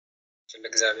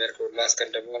እግዚአብሔር ሁሉ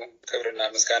አስቀድሞ ክብርና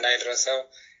ምስጋና ይድረሰው።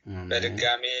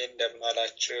 በድጋሚ እንደምን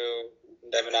ዋላችሁ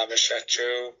እንደምን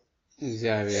አመሻችሁ።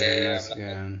 እግዚአብሔር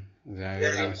ይመስገን።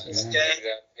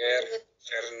 እግዚአብሔር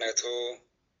ቸርነቱ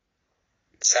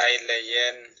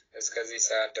ሳይለየን እስከዚህ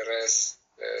ሰዓት ድረስ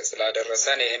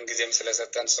ስላደረሰን ይህን ጊዜም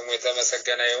ስለሰጠን ስሙ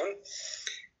የተመሰገነ ይሁን።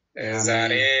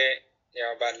 ዛሬ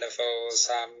ያው ባለፈው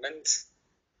ሳምንት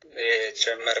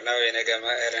የጀመርነው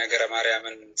የነገረ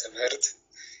ማርያምን ትምህርት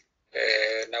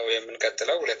ነው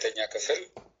የምንቀጥለው። ሁለተኛ ክፍል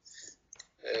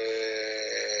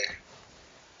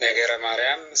ነገረ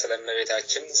ማርያም ስለ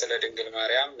እመቤታችን ስለ ድንግል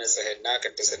ማርያም ንጽሕና፣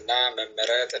 ቅድስና፣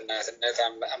 መመረጥ፣ እናትነት፣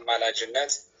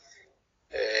 አማላጅነት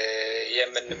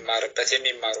የምንማርበት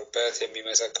የሚማሩበት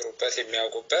የሚመሰክሩበት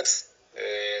የሚያውቁበት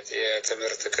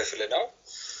የትምህርት ክፍል ነው።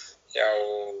 ያው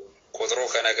ቁጥሩ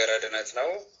ከነገረ ድነት ነው።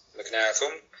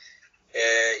 ምክንያቱም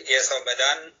የሰው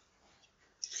መዳን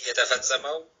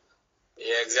የተፈጸመው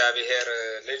የእግዚአብሔር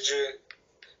ልጅ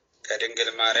ከድንግል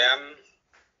ማርያም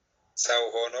ሰው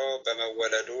ሆኖ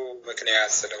በመወለዱ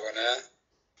ምክንያት ስለሆነ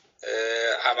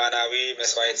አማናዊ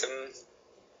መስዋዕትም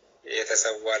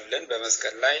የተሰዋልን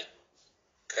በመስቀል ላይ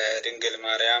ከድንግል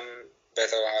ማርያም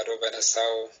በተዋሕዶ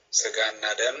በነሳው ስጋና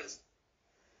ደም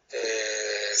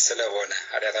ስለሆነ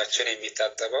ኃጢአታችን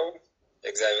የሚታጠበው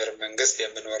የእግዚአብሔር መንግስት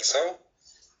የምንወርሰው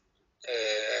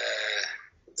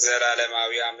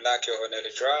ዘላለማዊ አምላክ የሆነ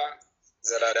ልጇ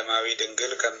ዘላለማዊ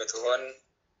ድንግል ከምትሆን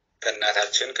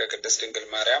ከእናታችን ከቅድስት ድንግል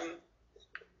ማርያም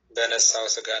በነሳው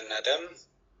ስጋና ደም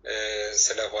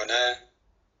ስለሆነ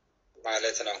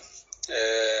ማለት ነው።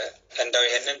 እንደው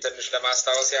ይሄንን ትንሽ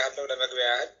ለማስታወስ ያህል ለመግቢያ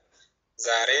ያህል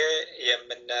ዛሬ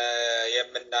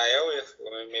የምናየው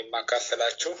ወይም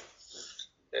የማካፈላችሁ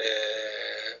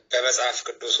በመጽሐፍ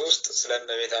ቅዱስ ውስጥ ስለ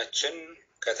እመቤታችን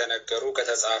ከተነገሩ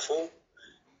ከተጻፉ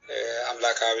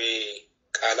አምላካዊ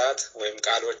ቃላት ወይም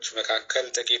ቃሎች መካከል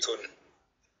ጥቂቱን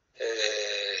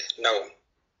ነው።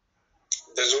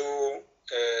 ብዙ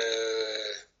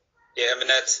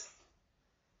የእምነት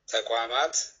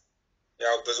ተቋማት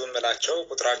ያው ብዙ ምላቸው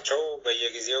ቁጥራቸው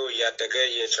በየጊዜው እያደገ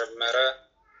እየጨመረ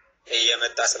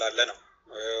እየመጣ ስላለ ነው።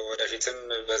 ወደፊትም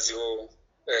በዚሁ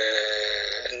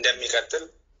እንደሚቀጥል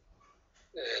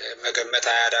መገመት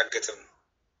አያዳግትም።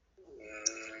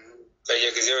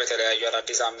 በየጊዜው የተለያዩ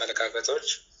አዳዲስ አመለካከቶች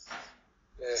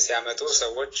ሲያመጡ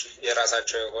ሰዎች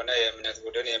የራሳቸው የሆነ የእምነት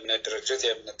ቡድን፣ የእምነት ድርጅት፣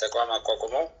 የእምነት ተቋም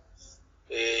አቋቁመው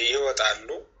ይወጣሉ።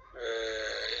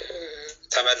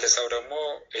 ተመልሰው ደግሞ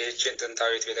ይህችን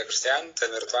ጥንታዊት ቤተክርስቲያን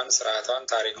ትምህርቷን፣ ስርዓቷን፣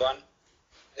 ታሪኳን፣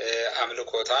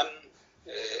 አምልኮቷን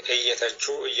እየተቹ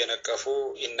እየነቀፉ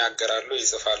ይናገራሉ፣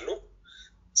 ይጽፋሉ፣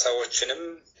 ሰዎችንም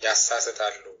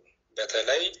ያሳስታሉ።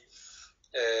 በተለይ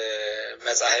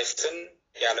መጻሕፍትን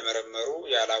ያልመረመሩ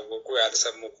ያላወቁ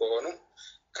ያልሰሙ ከሆኑ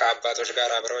ከአባቶች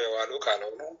ጋር አብረው የዋሉ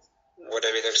ካልሆኑ ወደ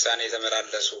ቤተክርስቲያን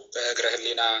የተመላለሱ በእግረ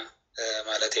ሕሊና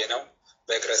ማለቴ ነው፣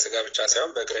 በእግረ ስጋ ብቻ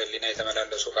ሳይሆን በእግረ ሕሊና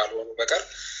የተመላለሱ ካልሆኑ በቀር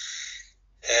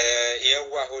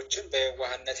የዋሆችን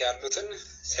በየዋህነት ያሉትን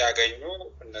ሲያገኙ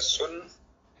እነሱን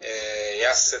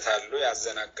ያስታሉ፣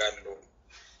 ያዘናጋሉ።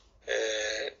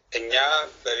 እኛ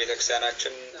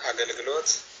በቤተክርስቲያናችን አገልግሎት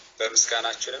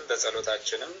በምስጋናችንም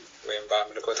በጸሎታችንም ወይም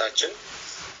በአምልኮታችን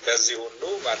በዚህ ሁሉ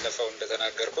ባለፈው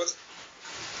እንደተናገርኩት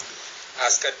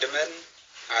አስቀድመን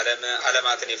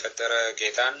ዓለማትን የፈጠረ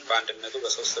ጌታን በአንድነቱ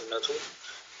በሶስትነቱ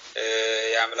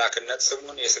የአምላክነት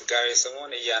ስሙን የስጋዌ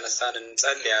ስሙን እያነሳን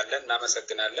እንጸልያለን፣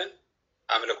 እናመሰግናለን፣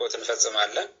 አምልኮት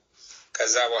እንፈጽማለን።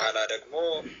 ከዛ በኋላ ደግሞ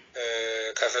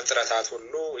ከፍጥረታት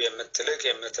ሁሉ የምትልቅ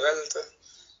የምትበልጥ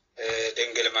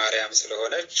ድንግል ማርያም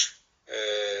ስለሆነች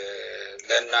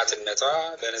ለእናትነቷ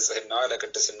ለንጽህናዋ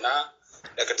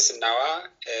ለቅድስናዋ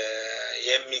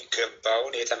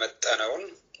የሚገባውን የተመጠነውን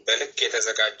በልክ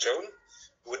የተዘጋጀውን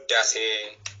ውዳሴ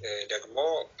ደግሞ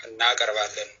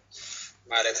እናቀርባለን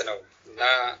ማለት ነው። እና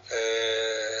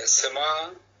ስሟ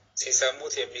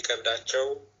ሲሰሙት የሚከብዳቸው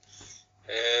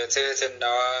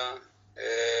ትህትናዋ፣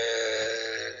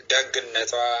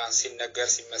 ደግነቷ ሲነገር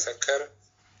ሲመሰከር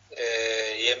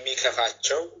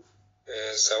የሚከፋቸው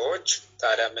ሰዎች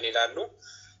ታዲያ ምን ይላሉ?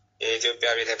 የኢትዮጵያ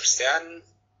ቤተክርስቲያን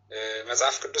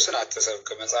መጽሐፍ ቅዱስን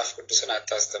አትሰብክም፣ መጽሐፍ ቅዱስን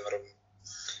አታስተምርም።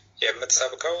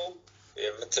 የምትሰብከው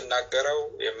የምትናገረው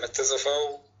የምትጽፈው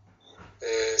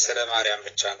ስለ ማርያም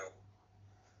ብቻ ነው።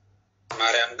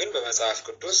 ማርያም ግን በመጽሐፍ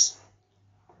ቅዱስ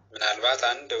ምናልባት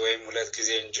አንድ ወይም ሁለት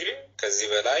ጊዜ እንጂ ከዚህ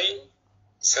በላይ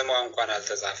ስሟ እንኳን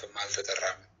አልተጻፈም፣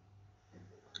 አልተጠራም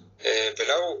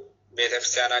ብለው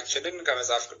ቤተክርስቲያናችንን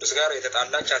ከመጽሐፍ ቅዱስ ጋር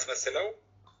የተጣላች አስመስለው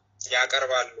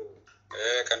ያቀርባሉ።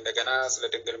 ከእንደገና ስለ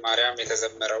ድንግል ማርያም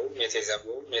የተዘመረውም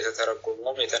የተዘመረውም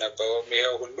የተተረጎመውም የተነበበውም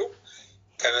ይሄው ሁሉ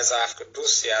ከመጽሐፍ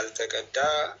ቅዱስ ያልተቀዳ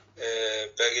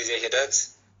በጊዜ ሂደት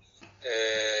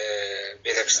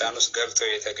ቤተክርስቲያን ውስጥ ገብቶ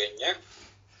የተገኘ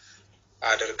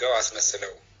አድርገው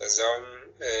አስመስለው በዛውም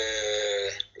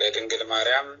ለድንግል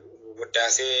ማርያም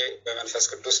ውዳሴ በመንፈስ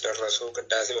ቅዱስ ደረሱ፣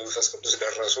 ቅዳሴ በመንፈስ ቅዱስ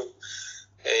ደረሱ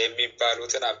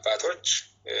የሚባሉትን አባቶች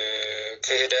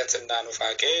ክህደትና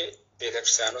ኑፋቄ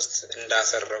ቤተክርስቲያን ውስጥ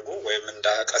እንዳሰረጉ ወይም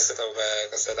እንዳቀስተው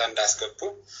በቀስታ እንዳስገቡ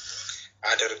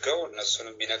አድርገው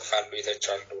እነሱንም ይነቅፋሉ፣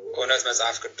 ይተቻሉ። እውነት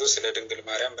መጽሐፍ ቅዱስ ለድንግል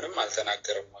ማርያም ምንም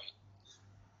አልተናገረም ወይ?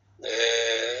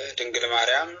 ድንግል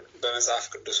ማርያም በመጽሐፍ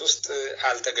ቅዱስ ውስጥ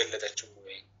አልተገለጠችም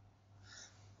ወይ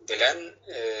ብለን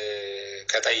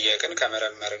ከጠየቅን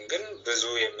ከመረመርን ግን ብዙ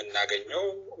የምናገኘው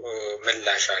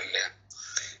ምላሽ አለ።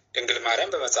 ድንግል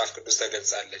ማርያም በመጽሐፍ ቅዱስ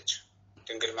ተገልጻለች።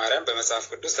 ድንግል ማርያም በመጽሐፍ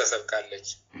ቅዱስ ተሰብካለች።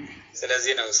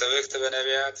 ስለዚህ ነው ስብክት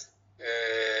በነቢያት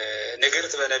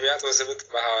ንግርት በነቢያት ወስብክት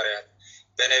በሐዋርያት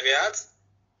በነቢያት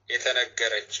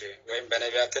የተነገረች ወይም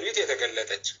በነቢያት ትንቢት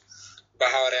የተገለጠች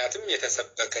በሐዋርያትም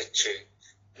የተሰበከች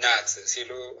ናት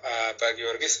ሲሉ አባ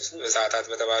ጊዮርጊስ በሰዓታት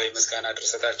በተባለ ምስጋና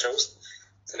ድርሰታቸው ውስጥ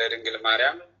ስለ ድንግል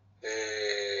ማርያም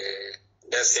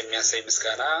ደስ የሚያሰኝ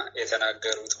ምስጋና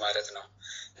የተናገሩት ማለት ነው።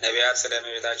 ነቢያት ስለ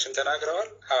እመቤታችን ተናግረዋል፣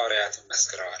 ሐዋርያትም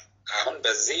መስክረዋል። አሁን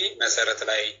በዚህ መሰረት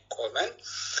ላይ ቆመን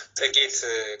ጥቂት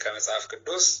ከመጽሐፍ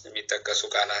ቅዱስ የሚጠቀሱ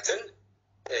ቃላትን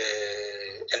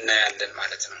እናያለን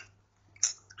ማለት ነው።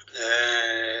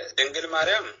 ድንግል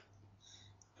ማርያም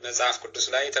መጽሐፍ ቅዱስ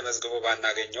ላይ ተመዝግቦ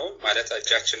ባናገኘው ማለት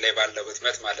እጃችን ላይ ባለው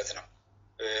ህትመት ማለት ነው።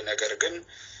 ነገር ግን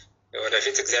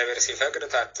ወደፊት እግዚአብሔር ሲፈቅድ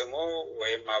ታትሞ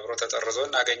ወይም አብሮ ተጠርዞ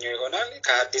እናገኘው ይሆናል።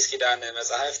 ከአዲስ ኪዳን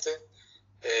መጽሐፍት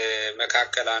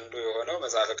መካከል አንዱ የሆነው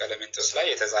መጽሐፈ ቀለምንጦስ ላይ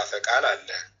የተጻፈ ቃል አለ።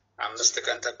 5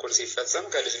 ቀን ተኩል ሲፈጸም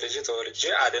ከልጅ ልጅ ተወልጄ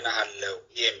አድንሃለሁ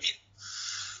የሚል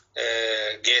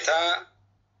ጌታ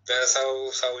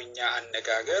በሰውኛ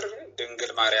አነጋገር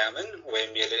ድንግል ማርያምን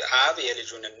ወይም አብ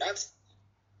የልጁን እናት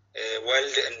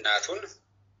ወልድ እናቱን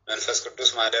መንፈስ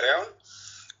ቅዱስ ማደሪያውን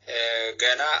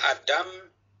ገና አዳም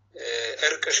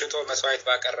እርቅ ሽቶ መስዋዕት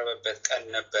ባቀረበበት ቀን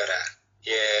ነበረ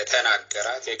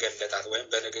የተናገራት የገለጣት ወይም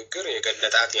በንግግር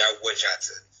የገለጣት ያወጃት።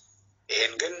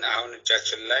 ይሄን ግን አሁን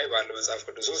እጃችን ላይ ባለው መጽሐፍ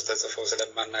ቅዱስ ውስጥ ተጽፎ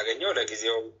ስለማናገኘው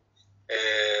ለጊዜው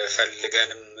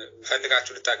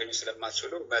ፈልጋችሁ ልታገኙ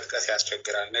ስለማትችሉ መጥቀስ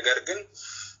ያስቸግራል። ነገር ግን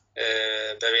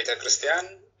በቤተ ክርስቲያን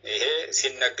ይሄ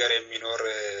ሲነገር የሚኖር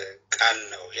ቃል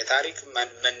ነው። የታሪክ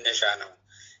መነሻ ነው።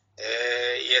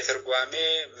 የትርጓሜ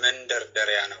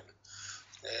መንደርደሪያ ነው።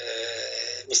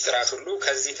 ሚስጥራት ሁሉ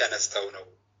ከዚህ ተነስተው ነው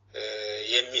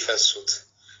የሚፈሱት፣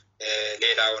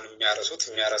 ሌላውን የሚያረሱት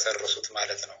የሚያረሰርሱት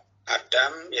ማለት ነው።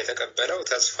 አዳም የተቀበለው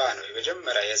ተስፋ ነው።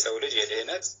 የመጀመሪያ የሰው ልጅ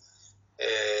የድህነት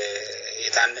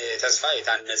ተስፋ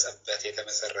የታነጸበት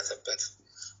የተመሰረተበት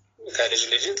ከልጅ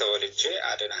ልጅ ተወልጄ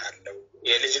አድንሃለሁ።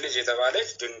 የልጅ ልጅ የተባለች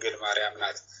ድንግል ማርያም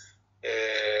ናት።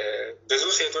 ብዙ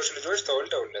ሴቶች ልጆች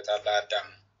ተወልደውለታል አዳም።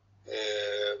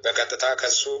 በቀጥታ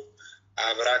ከሱ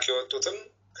አብራክ የወጡትም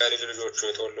ከልጅ ልጆቹ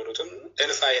የተወለዱትም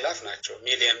እልፍ አእላፍ ናቸው፣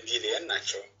 ሚሊየን ቢሊየን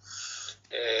ናቸው።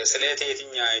 ስለ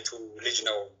የትኛይቱ ልጅ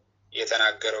ነው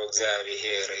የተናገረው እግዚአብሔር?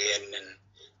 ይሄንን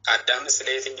አዳም ስለ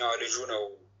የትኛው ልጁ ነው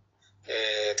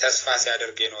ተስፋ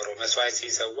ሲያደርግ የኖረው? መስዋዕት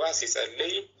ሲሰዋ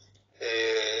ሲጸልይ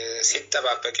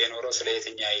ሲጠባበቅ የኖረው ስለ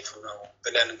የትኛይቱ ነው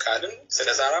ብለን ካልን ስለ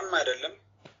ሳራም አይደለም፣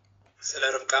 ስለ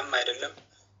ርብቃም አይደለም፣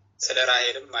 ስለ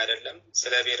ራሔልም አይደለም፣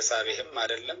 ስለ ቤርሳቤህም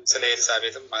አይደለም፣ ስለ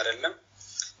ኤልሳቤጥም አይደለም።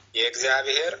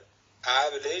 የእግዚአብሔር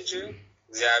አብ ልጅ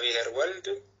እግዚአብሔር ወልድ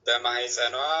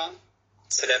በማህፀኗ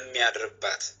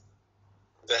ስለሚያድርባት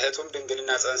በህቱም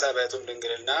ድንግልና ጸንሳ በህቱም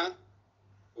ድንግልና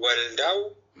ወልዳው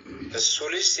እሱ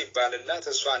ልጅ ሲባልላት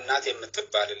እሷ እናት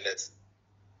የምትባልለት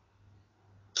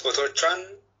ጡቶቿን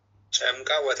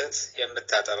ጨምቃ ወተት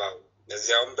የምታጠባው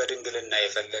ለዚያውም በድንግልና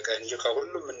የፈለቀ እንጂ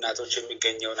ከሁሉም እናቶች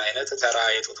የሚገኘውን አይነት ተራ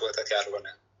የጡት ወተት ያልሆነ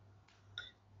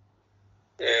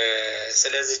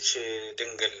ስለዚች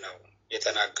ድንግል ነው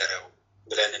የተናገረው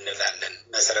ብለን እንላለን።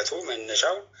 መሰረቱ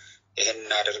መነሻው ይህን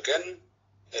አድርገን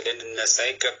ልንነሳ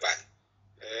ይገባል።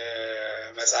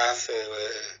 መጽሐፍ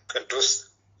ቅዱስ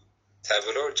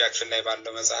ተብሎ እጃችን ላይ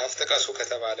ባለው መጽሐፍ ጥቀሱ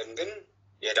ከተባለን ግን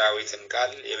የዳዊትን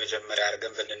ቃል የመጀመሪያ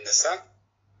አድርገን ብንነሳ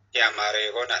ያማረ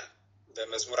ይሆናል።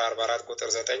 በመዝሙር 44 ቁጥር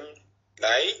 9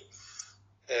 ላይ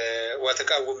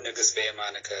ወትቀውም ንግሥት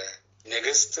በየማንከ፣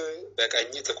 ንግሥት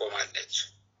በቀኝ ትቆማለች፣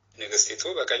 ንግሥቲቱ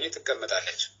በቀኝ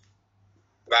ትቀመጣለች።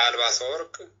 በአልባሰ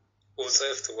ወርቅ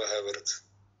ውጽፍት ወህብርት፣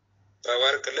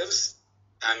 በወርቅ ልብስ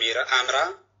አምራ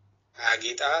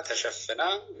አጊጣ ተሸፍና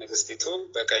ንግሥቲቱ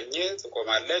በቀኝ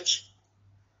ትቆማለች።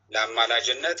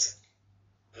 ለአማላጅነት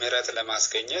ምሕረት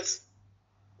ለማስገኘት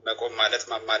መቆም ማለት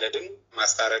ማማለድን፣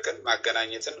 ማስታረቅን፣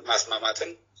 ማገናኘትን፣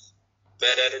 ማስማማትን፣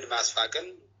 በደልን ማስፋቅን፣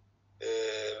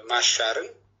 ማሻርን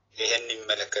ይሄን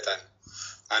ይመለከታል።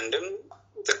 አንድም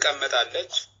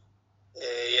ትቀመጣለች።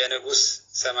 የንጉስ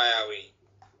ሰማያዊ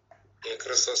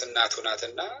የክርስቶስ እናቱ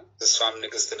ናትና እሷም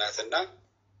ንግስት ናትና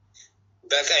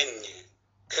በቀኝ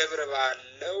ክብር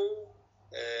ባለው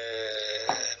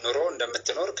ኑሮ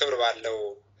እንደምትኖር ክብር ባለው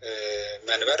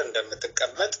መንበር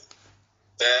እንደምትቀመጥ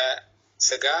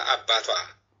በስጋ አባቷ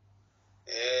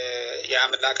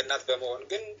የአምላክ እናት በመሆን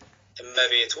ግን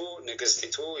እመቤቱ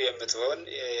ንግስቲቱ የምትሆን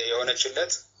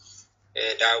የሆነችለት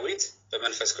ዳዊት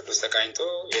በመንፈስ ቅዱስ ተቃኝቶ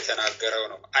የተናገረው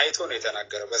ነው። አይቶ ነው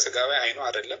የተናገረው። በስጋዊ አይኑ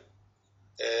አይደለም፣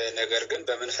 ነገር ግን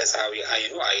በመንፈሳዊ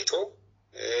አይኑ አይቶ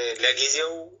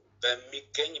ለጊዜው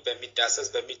በሚገኝ በሚዳሰስ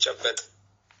በሚጨበጥ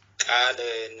ቃል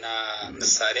እና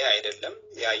ምሳሌ አይደለም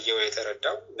ያየው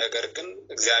የተረዳው። ነገር ግን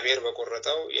እግዚአብሔር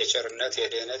በቆረጠው የቸርነት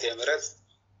የድህነት የምሕረት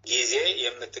ጊዜ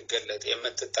የምትገለጥ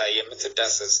የምትታይ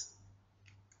የምትዳሰስ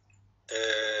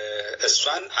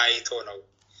እሷን አይቶ ነው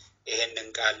ይሄንን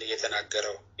ቃል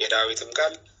የተናገረው። የዳዊትም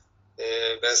ቃል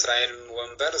በእስራኤል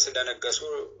ወንበር ስለነገሱ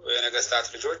የነገስታት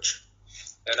ልጆች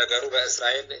ነገሩ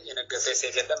በእስራኤል የነገሰ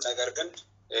ሴት የለም። ነገር ግን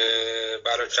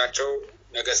ባሎቻቸው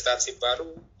ነገስታት ሲባሉ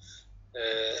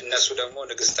እነሱ ደግሞ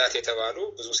ንግስታት የተባሉ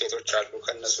ብዙ ሴቶች አሉ።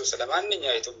 ከነሱ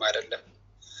ስለማንኛይቱም አይደለም።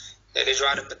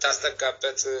 ልጇን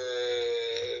የምታስጠጋበት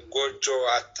ጎጆ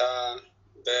አታ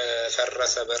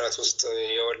በፈረሰ በረት ውስጥ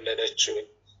የወለደች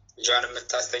ልጇን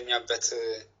የምታስተኛበት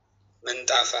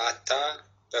ምንጣፍ አታ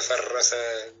በፈረሰ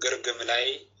ግርግም ላይ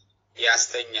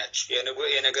ያስተኛች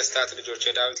የነገስታት ልጆች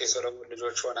የዳዊት የሰሎሞን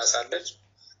ልጆች ሆና ሳለች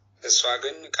እሷ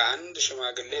ግን ከአንድ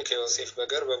ሽማግሌ ከዮሴፍ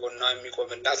በቀር በጎኗ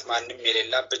የሚቆምላት ማንም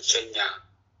የሌላት ብቸኛ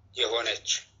የሆነች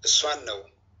እሷን ነው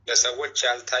ለሰዎች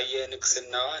ያልታየ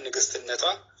ንግስናዋ ንግስትነቷ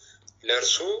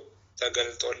ለእርሱ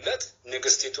ተገልጦለት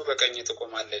ንግስቲቱ በቀኝ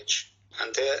ትቆማለች።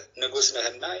 አንተ ንጉስ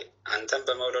ነህና አንተም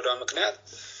በመውለዷ ምክንያት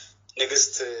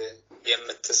ንግስት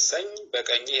የምትሰኝ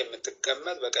በቀኝህ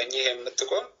የምትቀመጥ በቀኝህ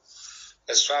የምትቆም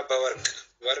እሷ በወርቅ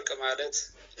ወርቅ ማለት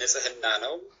ንጽህና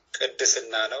ነው፣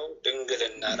 ቅድስና ነው፣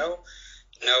 ድንግልና ነው።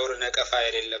 ነውር ነቀፋ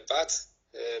የሌለባት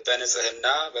በንጽህና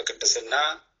በቅድስና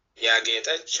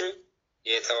ያጌጠች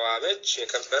የተዋበች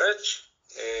የከበረች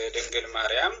ድንግል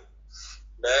ማርያም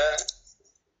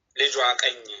በልጇ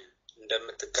ቀኝ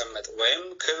እንደምትቀመጥ ወይም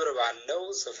ክብር ባለው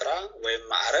ስፍራ ወይም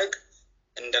ማዕረግ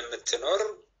እንደምትኖር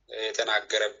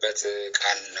የተናገረበት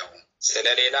ቃል ነው።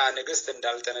 ስለሌላ ንግስት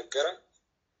እንዳልተነገረ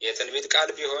የትንቢት ቃል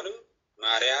ቢሆንም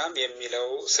ማርያም የሚለው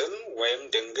ስም ወይም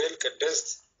ድንግል ቅድስት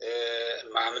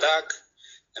አምላክ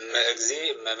እመእግዚ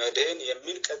እመመድህን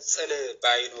የሚል ቅጽል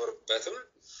ባይኖርበትም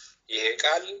ይሄ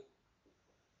ቃል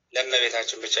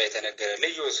ለእመቤታችን ብቻ የተነገረ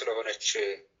ልዩ ስለሆነች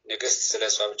ንግስት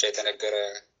ስለሷ ብቻ የተነገረ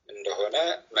እንደሆነ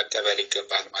መቀበል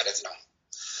ይገባል ማለት ነው።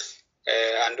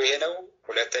 አንዱ ይሄ ነው።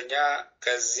 ሁለተኛ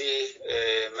ከዚህ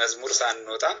መዝሙር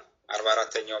ሳንወጣ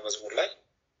 44ኛው መዝሙር ላይ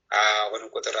አሁን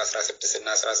ቁጥር 16 እና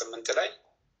 18 ላይ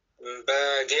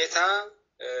በጌታ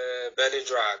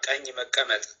በልጇ ቀኝ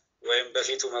መቀመጥ ወይም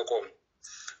በፊቱ መቆም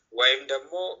ወይም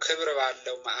ደግሞ ክብር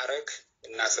ባለው ማዕረግ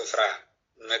እና ስፍራ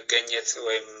መገኘት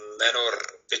ወይም መኖር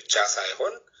ብቻ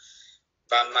ሳይሆን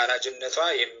በአማላጅነቷ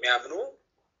የሚያምኑ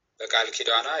በቃል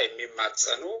ኪዳኗ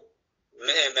የሚማጸኑ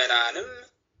ምእመናንም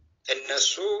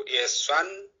እነሱ የእሷን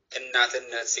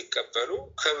እናትነት ሲቀበሉ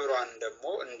ክብሯን ደግሞ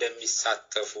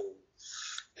እንደሚሳተፉ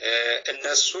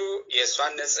እነሱ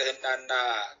የእሷን ንጽህናና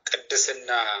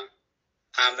ቅድስና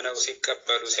አምነው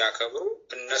ሲቀበሉ ሲያከብሩ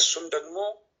እነሱም ደግሞ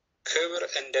ክብር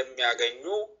እንደሚያገኙ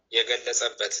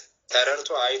የገለጸበት ተረርቶ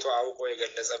አይቶ አውቆ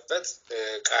የገለጸበት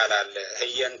ቃል አለ።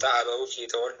 ህየንተ አበውኪ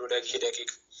ተወልዱ ለኪ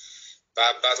ደቂቅ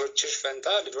በአባቶችሽ ፈንታ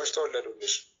ልጆች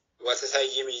ተወለዱልሽ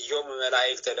ወትሰይምዮም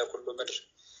መላእክተ ለኩሉ ምድር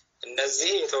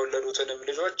እነዚህ የተወለዱትንም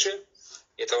ልጆች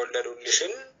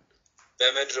የተወለዱልሽን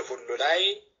በምድር ሁሉ ላይ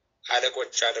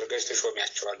አለቆች አድርገሽ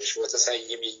ትሾሚያቸዋለሽ።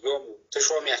 ወትሰይምዮም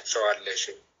ትሾሚያቸዋለሽ፣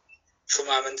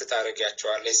 ሹማምንት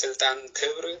ታደርጊያቸዋለሽ፣ ስልጣን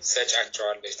ክብር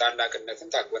ሰጫቸዋለሽ፣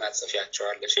 ታላቅነትን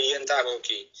ታጎናጽፊያቸዋለሽ። ህየንተ አበውኪ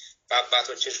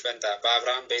በአባቶችሽ ፈንታ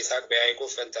በአብርሃም በይስሐቅ በያዕቆብ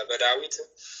ፈንታ በዳዊት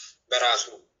በራሱ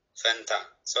ፈንታ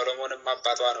ሰሎሞንም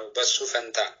አባቷ ነው በሱ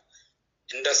ፈንታ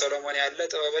እንደ ሰሎሞን ያለ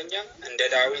ጥበበኛ እንደ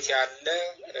ዳዊት ያለ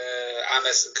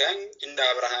አመስጋኝ እንደ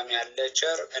አብርሃም ያለ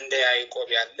ቸር እንደ ያዕቆብ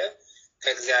ያለ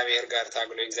ከእግዚአብሔር ጋር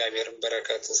ታግሎ እግዚአብሔርን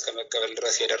በረከት እስከ መቀበል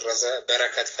ድረስ የደረሰ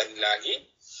በረከት ፈላጊ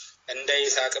እንደ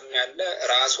ይስሐቅም ያለ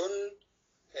ራሱን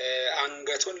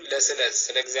አንገቱን ለስለት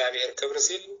ስለ እግዚአብሔር ክብር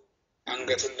ሲል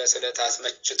አንገቱን ለስለት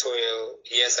አስመችቶ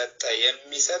የሰጠ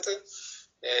የሚሰጥ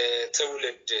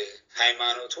ትውልድ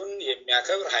ሃይማኖቱን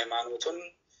የሚያከብር ሃይማኖቱን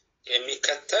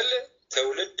የሚከተል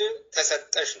ትውልድ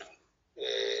ተሰጠሽ ነው።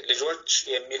 ልጆች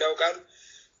የሚለው ቃል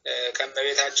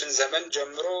ከእመቤታችን ዘመን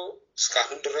ጀምሮ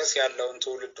እስካሁን ድረስ ያለውን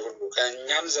ትውልድ ሁሉ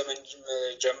ከእኛም ዘመን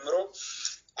ጀምሮ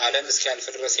ዓለም እስኪያልፍ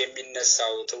ድረስ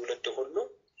የሚነሳው ትውልድ ሁሉ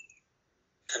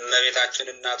እመቤታችን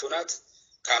እናቱ ናት።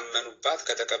 ካመኑባት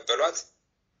ከተቀበሏት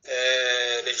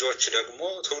ልጆች ደግሞ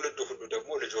ትውልድ ሁሉ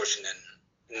ደግሞ ልጆች ነን።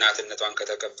 እናትነቷን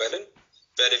ከተቀበልን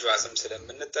በልጇ ስም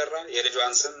ስለምንጠራ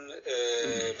የልጇን ስም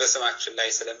በስማችን ላይ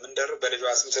ስለምንደር በልጇ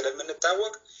ስም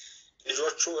ስለምንታወቅ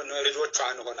ልጆቿ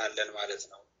እንሆናለን ማለት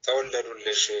ነው።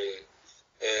 ተወለዱልሽ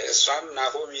እሷም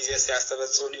ናሆ ሚዜስ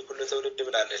ያስተበጽሁኒ ኩሉ ትውልድ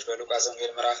ብላለች በሉቃስ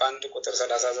ወንጌል ምዕራፍ 1 ቁጥር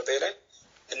 39 ላይ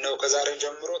እነሆ ከዛሬ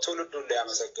ጀምሮ ትውልድ ሁሉ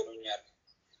ያመሰግኑኛል።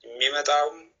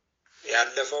 የሚመጣውም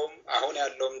ያለፈውም አሁን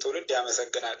ያለውም ትውልድ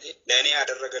ያመሰግናል። ለእኔ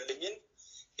ያደረገልኝን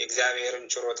የእግዚአብሔርን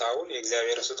ችሮታውን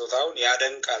የእግዚአብሔርን ስጦታውን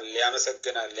ያደንቃል፣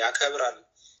 ያመሰግናል፣ ያከብራል።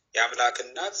 የአምላክ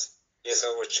እናት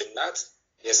የሰዎች እናት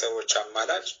የሰዎች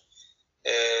አማላጅ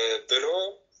ብሎ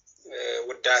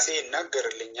ውዳሴ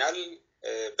ይናገርልኛል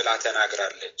ብላ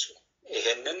ተናግራለች።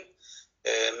 ይሄንን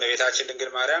እመቤታችን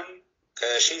ድንግል ማርያም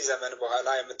ከሺህ ዘመን በኋላ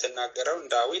የምትናገረው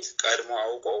ዳዊት ቀድሞ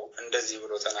አውቆ እንደዚህ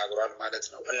ብሎ ተናግሯል ማለት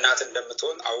ነው። እናት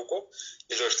እንደምትሆን አውቆ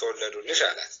ልጆች ተወለዱልሽ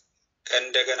አላት።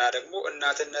 ከእንደገና ደግሞ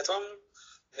እናትነቷም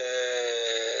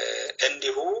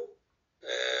እንዲሁ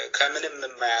ከምንም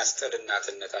የማያስጥል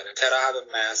እናትነት አለ። ከረሃብ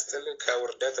የማያስጥል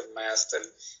ከውርደት የማያስጥል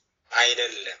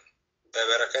አይደለም።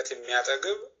 በበረከት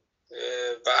የሚያጠግብ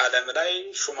በዓለም ላይ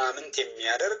ሹማምንት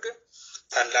የሚያደርግ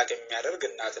ታላቅ የሚያደርግ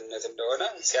እናትነት እንደሆነ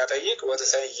ሲያጠይቅ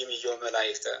ወተሰይምዮ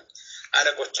መላእክተ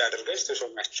አለቆች አድርገሽ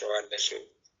ትሾሚያቸዋለሽ።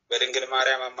 በድንግል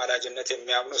ማርያም አማላጅነት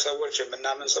የሚያምኑ ሰዎች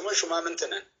የምናምን ሰዎች ሹማምንት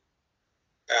ነን።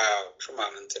 አዎ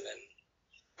ሹማምንት ነን።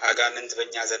 አጋንንት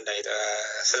በእኛ ዘንድ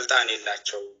ስልጣን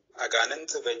የላቸው።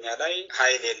 አጋንንት በእኛ ላይ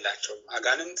ኃይል የላቸው።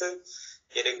 አጋንንት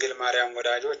የድንግል ማርያም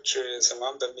ወዳጆች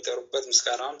ስሟን በሚጠሩበት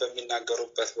ምስጋናዋን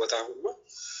በሚናገሩበት ቦታ ሁሉ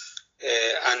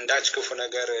አንዳች ክፉ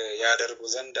ነገር ያደርጉ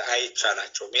ዘንድ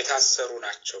አይቻላቸውም። የታሰሩ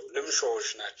ናቸው፣ ልምሾዎች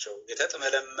ናቸው፣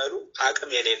 የተጥመለመሉ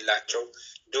አቅም የሌላቸው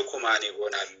ድኩማን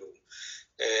ይሆናሉ።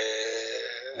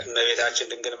 እመቤታችን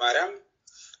ድንግል ማርያም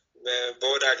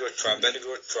በወዳጆቿ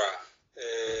በልጆቿ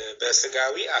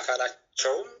በስጋዊ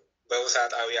አካላቸውም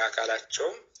በውሳጣዊ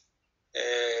አካላቸውም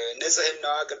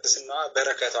ንጽህናዋ፣ ቅድስናዋ፣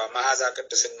 በረከቷ፣ መዓዛ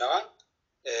ቅድስናዋ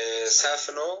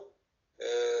ሰፍኖ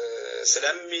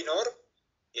ስለሚኖር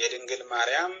የድንግል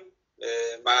ማርያም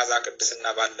መዓዛ ቅድስና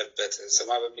ባለበት ስሟ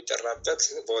በሚጠራበት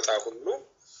ቦታ ሁሉ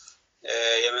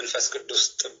የመንፈስ ቅዱስ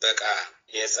ጥበቃ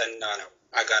የጸና ነው።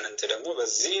 አጋንንት ደግሞ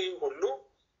በዚህ ሁሉ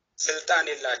ስልጣን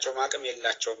የላቸውም፣ አቅም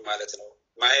የላቸውም ማለት ነው።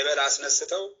 ማዕበል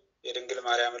አስነስተው የድንግል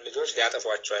ማርያምን ልጆች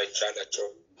ሊያጠፏቸው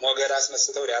አይቻላቸውም። ሞገድ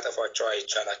አስነስተው ሊያጠፏቸው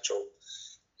አይቻላቸውም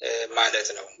ማለት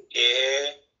ነው። ይሄ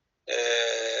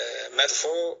መጥፎ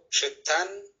ሽታን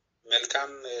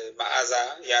መልካም መዓዛ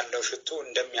ያለው ሽቱ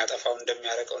እንደሚያጠፋው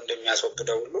እንደሚያረቀው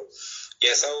እንደሚያስወግደው ሁሉ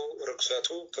የሰው ርክሰቱ፣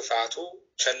 ክፋቱ፣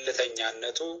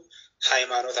 ቸልተኛነቱ፣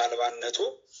 ሃይማኖት አልባነቱ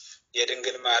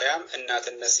የድንግል ማርያም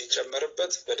እናትነት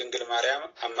ሲጨመርበት በድንግል ማርያም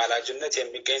አማላጅነት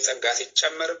የሚገኝ ጸጋ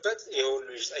ሲጨመርበት የሁሉ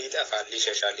ይጠፋል፣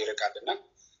 ይሸሻል፣ ይርቃልና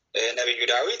ነብዩ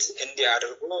ዳዊት እንዲህ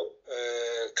አድርጎ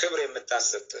ክብር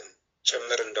የምታሰጥ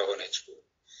ጭምር እንደሆነች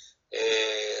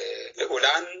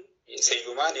ልዑላን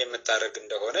ስዩማን የምታደርግ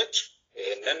እንደሆነች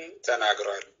ይህንን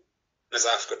ተናግሯል።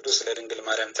 መጽሐፍ ቅዱስ ለድንግል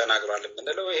ማርያም ተናግሯል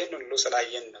የምንለው ይህን ሁሉ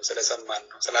ስላየን ነው፣ ስለሰማን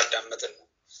ነው፣ ስላዳመጥን ነው።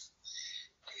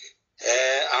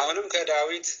 አሁንም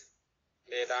ከዳዊት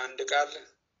ሌላ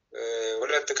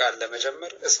ሁለት ቃል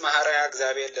ለመጀመር እስመ ሐረያ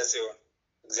እግዚአብሔር ለጽዮን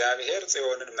እግዚአብሔር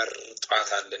ጽዮንን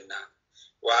መርጧታልና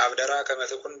ወአብደራ ከመ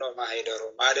ትኩን ማኅደሮ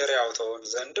ማደሪያው ትሆን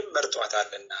ዘንድም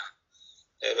መርጧታልና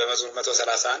በመዝሙር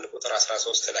 131 ቁጥር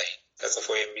 13 ላይ ተጽፎ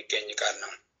የሚገኝ ቃል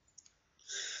ነው።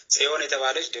 ጽዮን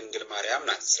የተባለች ድንግል ማርያም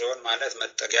ናት። ጽዮን ማለት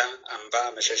መጠጊያ፣ አምባ፣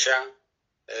 መሸሻ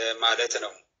ማለት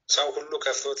ነው። ሰው ሁሉ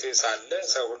ከፍቶት ሳለ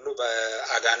ሰው ሁሉ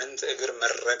በአጋንንት እግር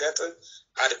መረገጥ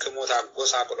አድክሞት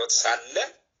አጎሳቅሎት ሳለ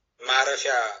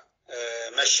ማረፊያ፣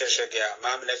 መሸሸጊያ፣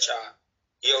 ማምለጫ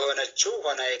የሆነችው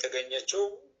ሆና የተገኘችው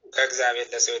ከእግዚአብሔር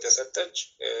ለሰው የተሰጠች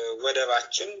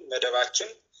ወደባችን መደባችን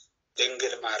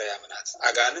ድንግል ማርያም ናት።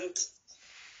 አጋንንት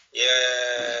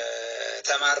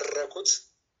የተማረኩት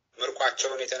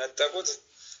ምርኳቸውን የተነጠቁት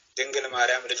ድንግል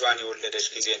ማርያም ልጇን የወለደች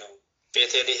ጊዜ ነው።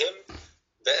 ቤተልሔም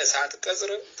በእሳት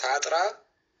ቅጽር ታጥራ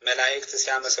መላእክት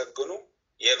ሲያመሰግኑ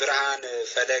የብርሃን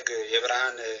ፈለግ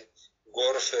የብርሃን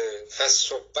ጎርፍ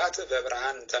ፈሶባት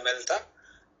በብርሃን ተመልታ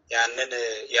ያንን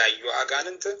ያዩ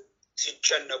አጋንንት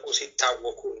ሲጨነቁ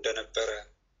ሲታወኩ እንደነበረ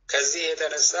ከዚህ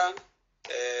የተነሳ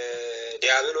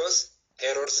ዲያብሎስ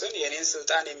ሄሮድስን የኔን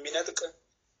ስልጣን የሚነጥቅ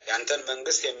ያንተን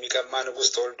መንግስት የሚቀማ ንጉስ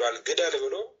ተወልዷል ግደል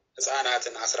ብሎ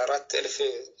ህፃናትን 14,000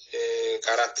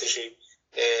 ከ4,000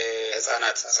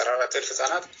 ህፃናት 14,000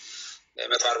 ህፃናት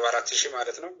 144,000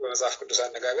 ማለት ነው በመጽሐፍ ቅዱስ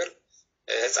አነጋገር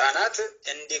ህፃናት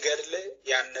እንዲገድል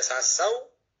ያነሳሳው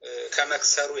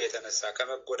ከመክሰሩ የተነሳ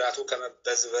ከመጎዳቱ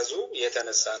ከመበዝበዙ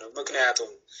የተነሳ ነው።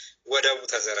 ምክንያቱም ወደቡ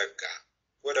ተዘረጋ፣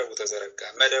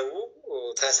 መደቡ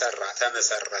ተሰራ፣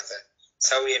 ተመሰረተ።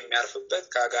 ሰው የሚያርፍበት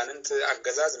ከአጋንንት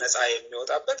አገዛዝ ነፃ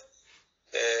የሚወጣበት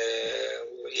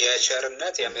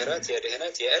የቸርነት፣ የምህረት፣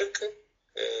 የድህነት፣ የእርቅ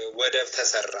ወደብ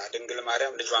ተሰራ። ድንግል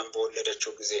ማርያም ልጇን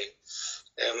በወለደችው ጊዜ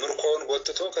ምርኮውን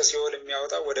ጎትቶ ከሲኦል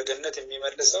የሚያወጣው ወደ ገነት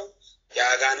የሚመልሰው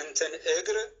የአጋንንትን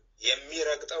እግር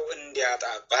የሚረግጠው እንዲያጣ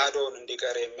ባዶውን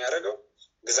እንዲቀር የሚያደርገው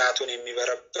ግዛቱን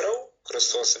የሚበረብረው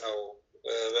ክርስቶስ ነው።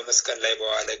 በመስቀል ላይ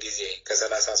በዋለ ጊዜ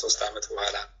ከ33 ዓመት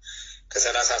በኋላ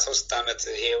ከ33 ዓመት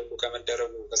ይሄ ሁሉ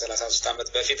ከመደረጉ ከ33 ዓመት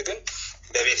በፊት ግን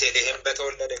በቤተልሔም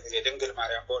በተወለደ ጊዜ ድንግል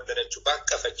ማርያም በወለደችው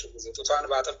ባቀፈችው ጊዜ ጡቷን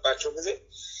ባጠባችው ጊዜ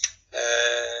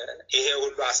ይሄ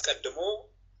ሁሉ አስቀድሞ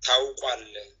ታውቋል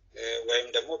ወይም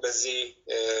ደግሞ በዚህ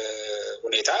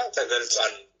ሁኔታ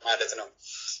ተገልጿል ማለት ነው።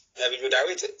 ነብዩ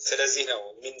ዳዊት ስለዚህ ነው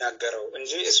የሚናገረው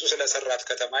እንጂ እሱ ስለሰራት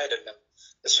ከተማ አይደለም።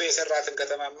 እሱ የሰራትን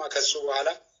ከተማማ ከሱ በኋላ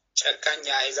ጨካኝ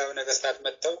የአሕዛብ ነገስታት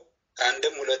መጥተው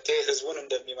ከአንድም ሁለቴ ህዝቡን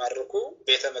እንደሚማርኩ፣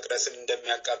 ቤተ መቅደስን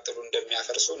እንደሚያቃጥሉ፣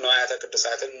 እንደሚያፈርሱ፣ ንዋያተ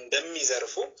ቅዱሳትን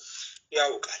እንደሚዘርፉ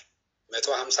ያውቃል።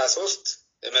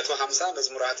 150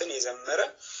 መዝሙራትን የዘመረ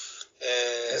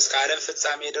እስከ ዓለም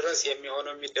ፍጻሜ ድረስ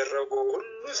የሚሆነው የሚደረጉ ሁሉ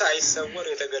ሳይሰወር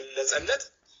የተገለጸለት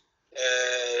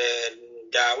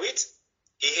ዳዊት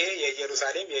ይሄ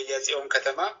የኢየሩሳሌም የጽዮን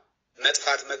ከተማ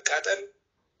መጥፋት መቃጠል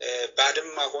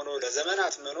ባድማ ሆኖ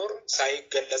ለዘመናት መኖር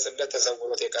ሳይገለጽለት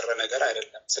ተሰውሮት የቀረ ነገር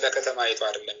አይደለም። ስለ ከተማይቱ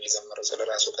አይደለም የዘመረው፣ ስለ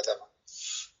ራሱ ከተማ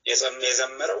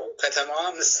የዘመረው ከተማዋ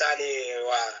ምሳሌዋ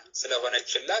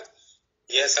ስለሆነችላት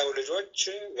የሰው ልጆች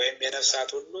ወይም የነፍሳት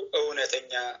ሁሉ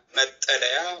እውነተኛ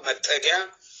መጠለያ፣ መጠጊያ፣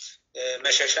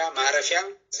 መሸሻ፣ ማረፊያ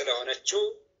ስለሆነችው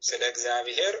ስለ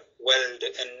እግዚአብሔር ወልድ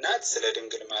እናት ስለ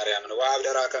ድንግል ማርያም ነው።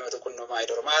 ወአብደራ ከመ ትኩን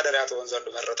ማኅደሪያ ትሆን ዘንድ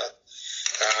መረጣት።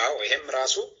 አዎ ይሄም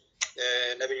ራሱ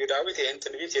ነብዩ ዳዊት ይህን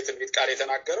የትንቢት ቃል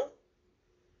የተናገረው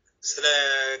ስለ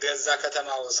ገዛ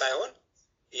ከተማው ሳይሆን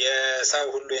የሰው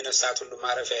ሁሉ የነፍሳት ሁሉ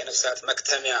ማረፊያ የነፍሳት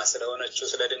መክተሚያ ስለሆነችው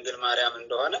ስለ ድንግል ማርያም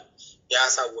እንደሆነ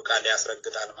ያሳውቃል፣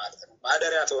 ያስረግጣል ማለት ነው።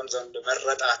 ማደሪያ ትሆን ዘንድ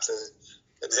መረጣት።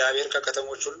 እግዚአብሔር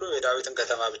ከከተሞች ሁሉ የዳዊትን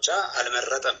ከተማ ብቻ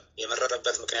አልመረጠም።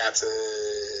 የመረጠበት ምክንያት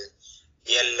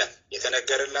የለም።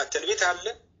 የተነገረላት ትንቢት አለ።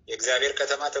 የእግዚአብሔር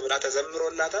ከተማ ተብላ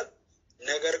ተዘምሮላታል።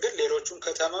 ነገር ግን ሌሎቹን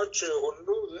ከተሞች ሁሉ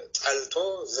ጠልቶ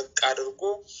ዝቅ አድርጎ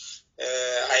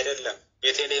አይደለም።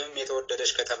 ቤተልሔምም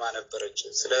የተወደደች ከተማ ነበረች።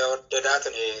 ስለወደዳት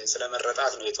ነው፣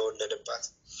 ስለመረጣት ነው የተወለደባት።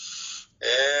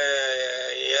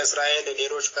 የእስራኤል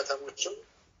ሌሎች ከተሞችም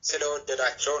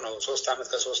ስለወደዳቸው ነው 3 ዓመት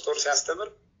ከ3 ወር ሲያስተምር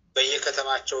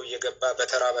በየከተማቸው እየገባ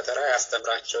በተራ በተራ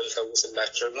ያስተምራቸው፣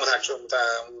 ይፈውስላቸው፣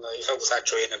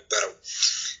 ይፈውሳቸው የነበረው።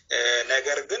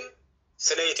 ነገር ግን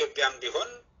ስለ ኢትዮጵያም ቢሆን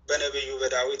በነብዩ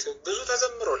በዳዊት ብዙ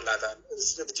ተዘምሮላታል።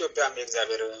 ኢትዮጵያም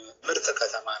የእግዚአብሔር ምርጥ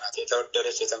ከተማ ናት፣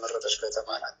 የተወደደች የተመረጠች ከተማ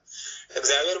ናት።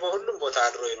 እግዚአብሔር በሁሉም ቦታ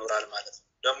አድሮ ይኖራል ማለት ነው።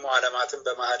 ደግሞ ዓለማትን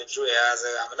በመሃል እጁ የያዘ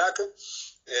አምላክ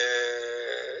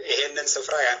ይሄንን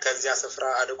ስፍራ ያን ከዚያ ስፍራ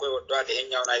አድቆ ይወደዋል፣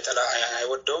 ይሄኛውን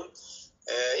አይወደውም።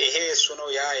 ይሄ እሱ ነው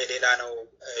ያ የሌላ ነው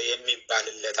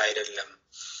የሚባልለት አይደለም።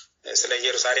 ስለ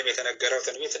ኢየሩሳሌም የተነገረው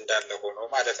ትንቢት እንዳለ ሆኖ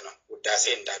ማለት ነው፣ ውዳሴ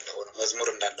እንዳለ ሆኖ፣ መዝሙር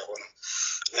እንዳለ ሆኖ፣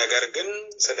 ነገር ግን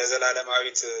ስለ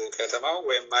ዘላለማዊት ከተማው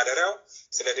ወይም ማደሪያው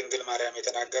ስለ ድንግል ማርያም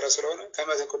የተናገረ ስለሆነ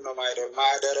ከመትኩን ነው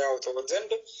ማደሪያው ትሆን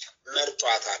ዘንድ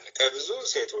መርጧታል። ከብዙ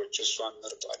ሴቶች እሷን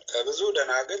መርጧል፣ ከብዙ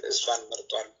ደናግል እሷን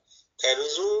መርጧል፣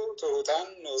 ከብዙ ትሑታን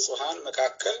ንጹሐን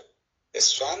መካከል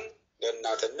እሷን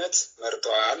ለእናትነት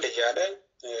መርጧል እያለ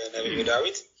ነብዩ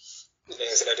ዳዊት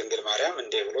ስለ ድንግል ማርያም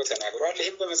እንዲህ ብሎ ተናግሯል።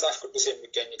 ይህም በመጽሐፍ ቅዱስ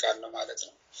የሚገኝ ቃል ነው ማለት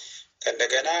ነው።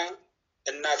 ከእንደገና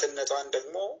እናትነቷን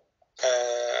ደግሞ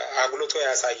አጉልቶ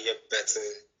ያሳየበት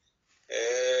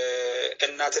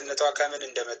እናትነቷ ከምን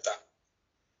እንደመጣ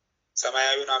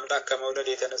ሰማያዊውን አምላክ ከመውለድ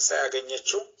የተነሳ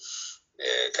ያገኘችው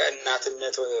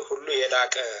ከእናትነት ሁሉ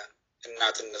የላቀ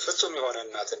እናትነት፣ ፍጹም የሆነ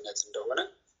እናትነት እንደሆነ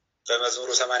በመዝሙሩ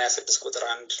 86 ቁጥር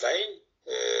 1 ላይ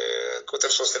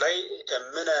ቁጥር 3 ላይ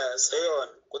እምነ ጽዮን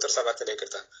ቁጥር 7 ላይ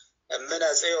ቅርታ እምነ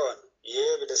ጽዮን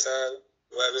ይብል ሰብ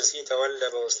ወብሲ ተወልደ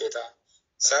በውስቴታ።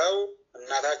 ሰው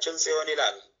እናታችን ጽዮን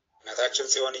ይላል። እናታችን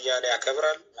ጽዮን እያለ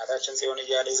ያከብራል። እናታችን ጽዮን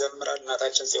እያለ ይዘምራል።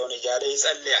 እናታችን ጽዮን እያለ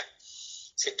ይጸልያል።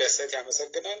 ሲደሰት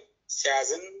ያመሰግናል፣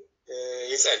 ሲያዝን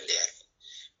ይጸልያል።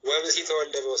 ወብሲ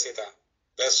ተወልደ በውስቴታ፣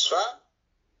 በእሷ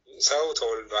ሰው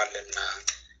ተወልዷልና።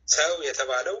 ሰው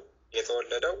የተባለው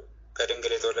የተወለደው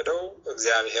ከድንግል የተወለደው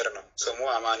እግዚአብሔር ነው። ስሙ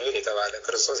አማኑኤል የተባለ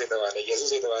ክርስቶስ የተባለ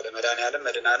ኢየሱስ የተባለ መድኃኔዓለም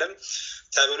መድኃኔዓለም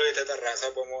ተብሎ የተጠራ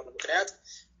ሰው በመሆኑ ምክንያት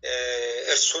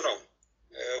እርሱ ነው።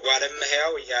 ጓለም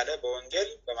ሕያው እያለ በወንጌል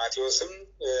በማቴዎስም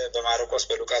በማርቆስ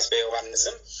በሉቃስ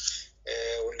በዮሐንስም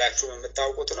ሁላችሁም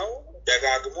የምታውቁት ነው።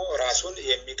 ደጋግሞ ራሱን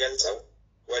የሚገልጸው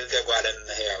ወልደ እጓለ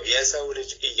እመሕያው የሰው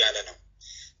ልጅ እያለ ነው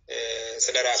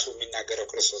ስለ ራሱ የሚናገረው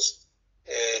ክርስቶስ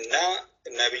እና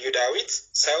ነቢዩ ዳዊት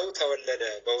ሰው ተወለደ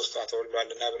በውስጧ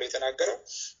ተወልዷልና ብሎ የተናገረው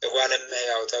እጓለ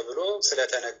እመሕያው ተብሎ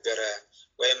ስለተነገረ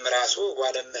ወይም ራሱ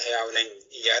እጓለ እመሕያው ነኝ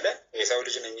እያለ የሰው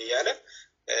ልጅ ነኝ እያለ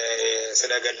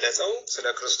ስለገለጸው ስለ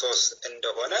ክርስቶስ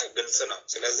እንደሆነ ግልጽ ነው።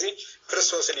 ስለዚህ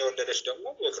ክርስቶስን የወለደች ደግሞ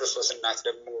የክርስቶስ እናት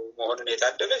ደግሞ መሆኑን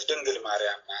የታደለች ድንግል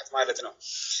ማርያም ናት ማለት ነው።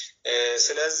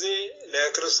 ስለዚህ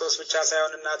ለክርስቶስ ብቻ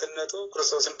ሳይሆን እናትነቱ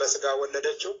ክርስቶስን በስጋ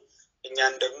ወለደችው፣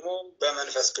 እኛን ደግሞ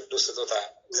በመንፈስ ቅዱስ ስጦታ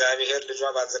እግዚአብሔር ልጇ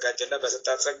ባዘጋጀና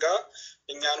በሰጣት ጸጋ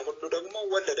እኛን ሁሉ ደግሞ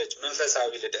ወለደች።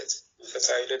 መንፈሳዊ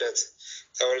ልደት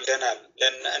ተወልደናል፣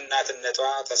 ለእናትነቷ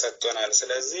ተሰጥቶናል።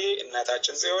 ስለዚህ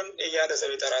እናታችን ጽዮን እያለ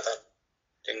ሰው ይጠራታል፣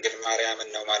 ድንግል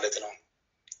ማርያምን ነው ማለት ነው።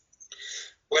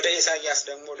 ወደ ኢሳይያስ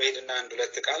ደግሞ ልሄድና አንድ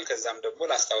ሁለት ቃል ከዛም ደግሞ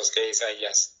ላስታውስ።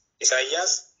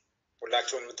 ኢሳይያስ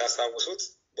ሁላችሁም የምታስታውሱት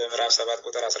በምዕራፍ 7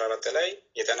 ቁጥር 14 ላይ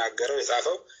የተናገረው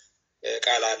የጻፈው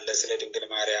ቃል አለ ስለ ድንግል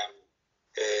ማርያም።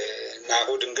 ናሁ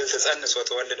ድንግል ትጸንስ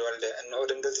ወትወልድ ወልደ፣ እነሆ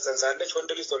ድንግል ትጸንሳለች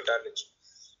ወንድ ልጅ ትወልዳለች፣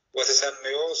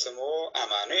 ወትሰምዮ ስሞ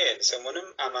አማኑኤል፣ ስሙንም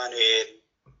አማኑኤል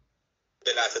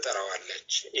ብላ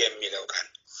ትጠራዋለች የሚለው ቃል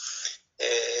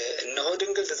እነሆ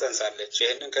ድንግል ትጸንሳለች።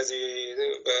 ይህንን ከዚህ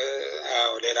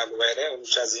ሌላ ጉባኤ ላይ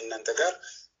ብቻ እዚህ እናንተ ጋር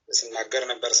ሲናገር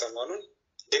ነበር ሰሞኑን።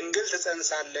 ድንግል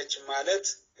ትጸንሳለች ማለት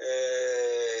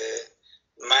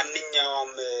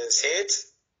ማንኛውም ሴት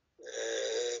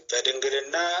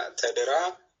በድንግልና ተድራ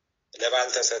ለባል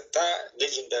ተሰጣ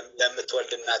ልጅ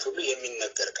እንደምትወልድ እናት ሁሉ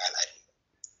የሚነገር ቃል አይደለም።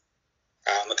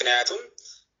 ምክንያቱም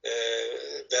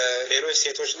በሌሎች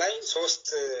ሴቶች ላይ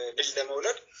ልጅ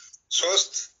ለመውለድ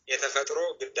 3 የተፈጥሮ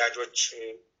ግዳጆች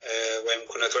ወይም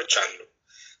ኩነቶች አሉ።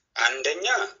 አንደኛ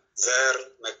ዘር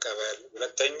መቀበል፣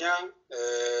 ሁለተኛ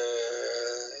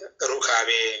ሩካቤ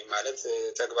ማለት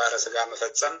ተግባረ ስጋ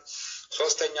መፈጸም፣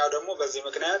 ሶስተኛው ደግሞ በዚህ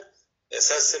ምክንያት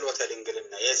ሰስሎተ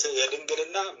ድንግልና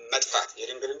የድንግልና መጥፋት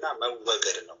የድንግልና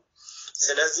መወገድ ነው።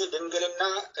 ስለዚህ ድንግልና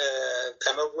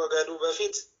ከመወገዱ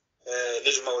በፊት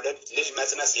ልጅ መውለድ ልጅ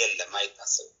መጽነስ የለም፣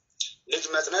 አይታሰብም። ልጅ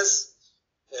መጽነስ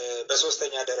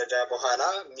በሶስተኛ ደረጃ በኋላ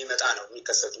የሚመጣ ነው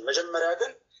የሚከሰቱ። መጀመሪያ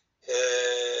ግን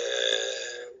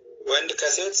ወንድ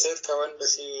ከሴት ሴት ከወንድ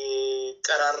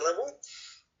ሲቀራረቡ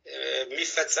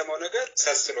የሚፈጸመው ነገር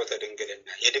ሰስሎተ ድንግልና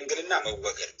የድንግልና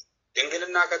መወገድ።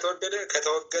 ድንግልና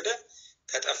ከተወገደ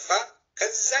ከጠፋ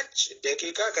ከዛች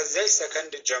ደቂቃ ከዛች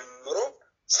ሰከንድ ጀምሮ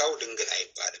ሰው ድንግል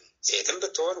አይባልም። ሴትም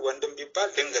ብትሆን ወንድም ቢባል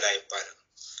ድንግል አይባልም።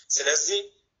 ስለዚህ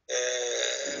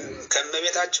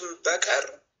ከእመቤታችን በቀር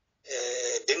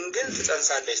ድንግል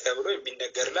ትጸንሳለች ተብሎ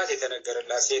የሚነገርላት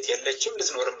የተነገረላት ሴት የለችም፣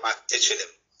 ልትኖርም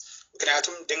አትችልም።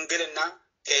 ምክንያቱም ድንግልና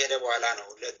ከሄደ በኋላ ነው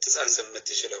ልትጸንስ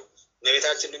የምትችለው።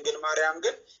 እመቤታችን ድንግል ማርያም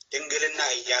ግን ድንግልና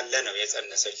እያለ ነው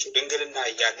የጸነሰችው፣ ድንግልና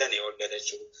እያለ ነው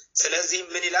የወለደችው። ስለዚህ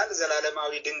ምን ይላል?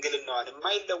 ዘላለማዊ ድንግልናዋን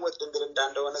የማይለወጥ ድንግልና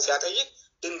እንደሆነ ሲያጠይቅ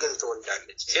ድንግል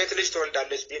ትወልዳለች፣ ሴት ልጅ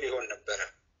ትወልዳለች ቢል ይሆን ነበረ።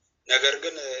 ነገር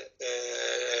ግን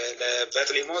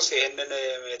ለበጥሊሞስ ይህንን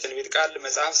የትንቢት ቃል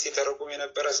መጽሐፍ ሲተረጉም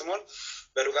የነበረ ስምዖን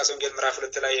በሉቃስ ወንጌል ምዕራፍ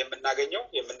 2 ላይ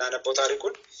የምናነበው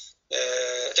ታሪኩን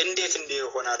እንዴት እንዲህ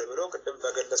ይሆናል ብሎ ቅድም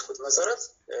በገለጽኩት መሰረት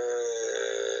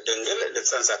ድንግል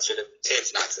ልትጸንስ አትችልም፣ ሴት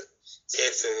ናት።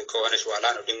 ሴት ከሆነች በኋላ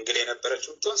ነው ድንግል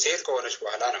የነበረችው ብትሆን ሴት ከሆነች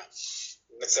በኋላ ነው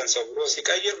የምትጸንሰው ብሎ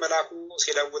ሲቀይር መልአኩ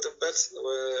ሲለውጥበት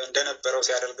እንደነበረው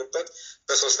ሲያደርግበት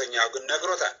በሶስተኛው ግን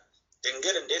ነግሮታል።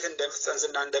 ድንግል እንዴት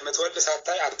እንደምትጸንስና እንደምትወልድ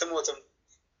ሳታይ አትሞትም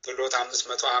ብሎት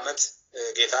 500 ዓመት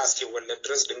ጌታ እስኪወለድ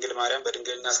ድረስ ድንግል ማርያም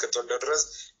በድንግልና እስክትወልድ ድረስ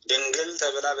ድንግል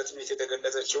ተብላ በትንቢት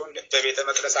የተገለጸችውን በቤተ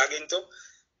መቅደስ አግኝቶ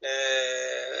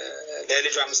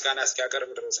ለልጇ ምስጋና እስኪያቀርብ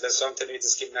ድረስ ለሷም ትንቢት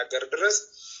እስኪናገር ድረስ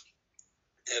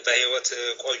በሕይወት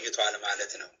ቆይቷል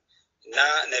ማለት ነው። እና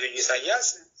ነብዩ ኢሳይያስ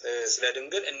ስለ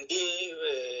ድንግል እንዲህ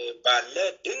ባለ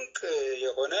ድንቅ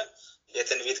የሆነ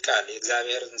የትንቢት ቃል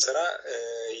የእግዚአብሔርን ስራ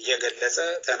እየገለጸ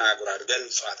ተናግሯል፣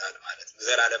 ገልጿታል ማለት ነው።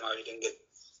 ዘላለማዊ ድንግል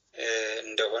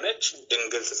እንደሆነች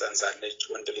ድንግል ትጸንሳለች፣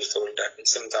 ወንድ ልጅ ትወልዳለች፣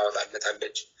 ስም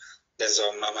ታወጣለታለች፣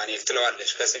 ለዛውም አማኑኤል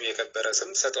ትለዋለች፣ ከስም የከበረ ስም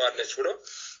ትሰጠዋለች ብሎ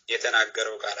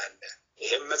የተናገረው ቃል አለ።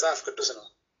 ይሄም መጽሐፍ ቅዱስ ነው።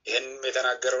 ይሄን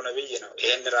የተናገረው ነብይ ነው።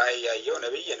 ይሄን ራእይ ያየው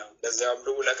ነብይ ነው። ለዛውም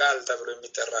ልዑለ ቃል ተብሎ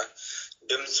የሚጠራ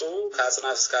ድምፁ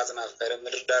ከአጽናፍ እስከ አጽናፍ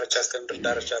ከምድር ዳርቻ እስከ ምድር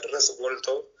ዳርቻ ድረስ ጎልቶ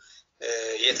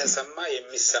የተሰማ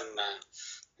የሚሰማ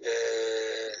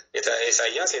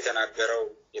ኢሳይያስ የተናገረው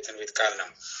የትንቢት ቃል ነው።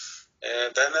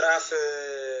 በምዕራፍ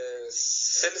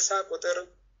 60 ቁጥር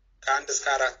ከ1 እስከ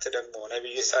 4 ደግሞ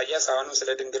ነብዩ ኢሳይያስ አሁንም ስለ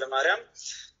ድንግል ማርያም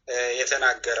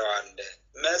የተናገረው አለ።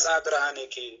 መጻ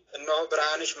ብርሃንኪ፣ እነሆ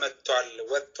ብርሃንሽ መጥቷል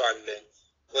ወጥቷል፣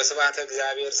 ወስብሐተ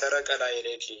እግዚአብሔር ሰረቀ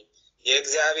ላዕሌኪ፣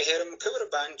 የእግዚአብሔርም ክብር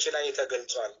በአንቺ ላይ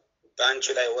ተገልጿል፣ በአንቺ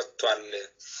ላይ ወጥቷል።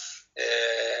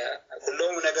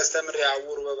 ሁሉም ነገሥተ ምድር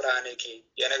ያውሩ በብርሃንኪ፣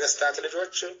 የነገሥታት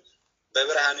ልጆች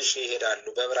በብርሃንሽ ይሄዳሉ፣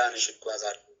 በብርሃንሽ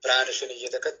ይጓዛሉ፣ ብርሃንሽን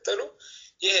እየተከተሉ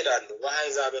ይሄዳሉ።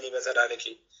 ወአሕዛብን በጸዳልኪ፣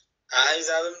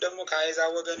 አሕዛብም ደግሞ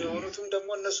ከአሕዛብ ወገን የሆኑትም ደግሞ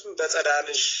እነሱም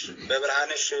በጸዳልሽ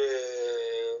በብርሃንሽ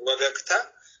ወገግታ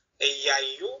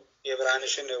እያዩ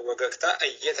የብርሃንሽን ወገግታ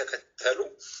እየተከተሉ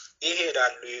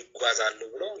ይሄዳሉ ይጓዛሉ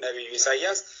ብሎ ነቢዩ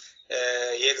ኢሳይያስ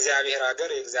የእግዚአብሔር ሀገር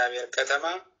የእግዚአብሔር ከተማ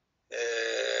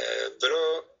ብሎ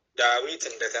ዳዊት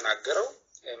እንደተናገረው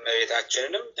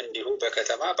እመቤታችንንም እንዲሁ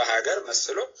በከተማ በሀገር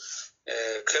መስሎ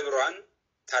ክብሯን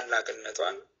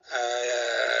ታላቅነቷን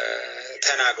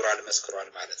ተናግሯል መስክሯል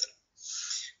ማለት ነው።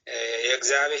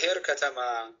 የእግዚአብሔር ከተማ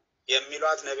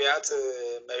የሚሏት ነቢያት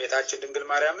እመቤታችን ድንግል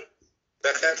ማርያምን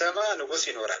በከተማ ንጉሥ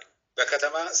ይኖራል፣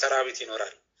 በከተማ ሰራዊት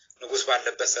ይኖራል። ንጉሥ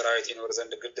ባለበት ሰራዊት ይኖር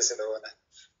ዘንድ ግድ ስለሆነ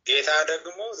ጌታ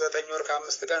ደግሞ 9 ወር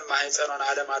ከ5 ቀን ማኅፀኗን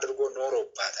ዓለም አድርጎ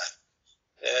ኖሮባታል።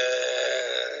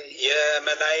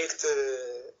 የመላእክት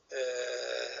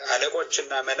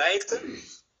አለቆችና መላእክት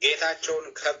ጌታቸውን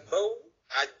ከበው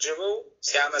አጅበው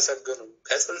ሲያመሰግኑ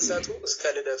ከጽንሰቱ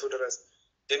እስከ ልደቱ ድረስ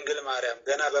ድንግል ማርያም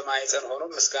ገና በማኅፀን ሆኖ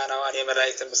ምስጋናዋን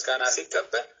የመላእክትን ምስጋና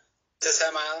ሲቀበል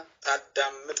ትሰማ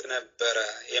ታዳምጥ ነበረ።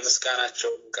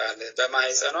 የምስጋናቸውን ቃል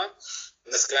በማኅፀኗ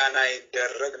ምስጋና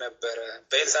ይደረግ ነበረ።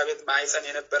 በኤልሳቤጥ ማኅፀን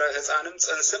የነበረ ሕፃንም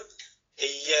ጽንስም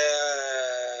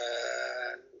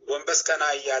ጎንበስ ቀና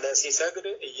እያለ ሲሰግድ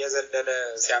እየዘለለ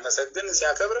ሲያመሰግን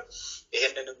ሲያከብር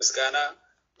ይሄንን ምስጋና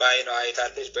በዓይኗ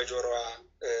አይታለች፣ በጆሮዋ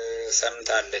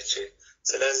ሰምታለች።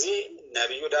 ስለዚህ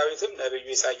ነቢዩ ዳዊትም ነቢዩ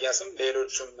ኢሳይያስም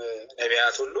ሌሎችም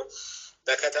ነቢያት ሁሉ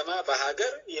በከተማ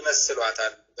በሀገር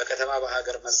ይመስሏታል። በከተማ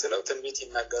በሀገር መስለው ትንቢት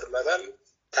ይናገሩላታል፣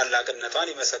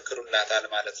 ታላቅነቷን ይመሰክሩላታል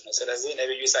ማለት ነው። ስለዚህ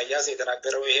ነቢዩ ኢሳይያስ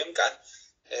የተናገረው ይሄም ቃል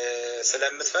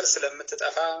ስለምትፈርስ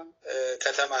ስለምትጠፋ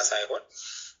ከተማ ሳይሆን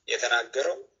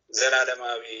የተናገረው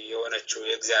ዘላለማዊ የሆነችው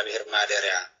የእግዚአብሔር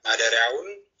ማደሪያውን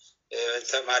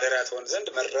ማደሪያ ትሆን ዘንድ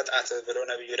መረጣት ብሎ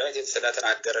ነቢዩ ዳዊት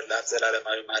ስለተናገረላት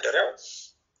ዘላለማዊ ማደሪያው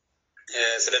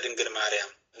ስለ ድንግል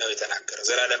ማርያም ነው የተናገረው።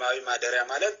 ዘላለማዊ ማደሪያ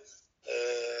ማለት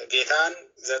ጌታን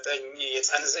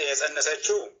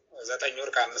የጸነሰችው 9 ወር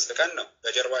ከ5 ቀን ነው።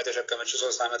 በጀርባ የተሸከመችው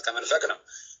 3 ዓመት ከመንፈቅ ነው።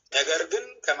 ነገር ግን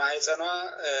ከማኅፀኗ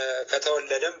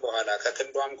ከተወለደም በኋላ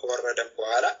ከክንዷም ከወረደም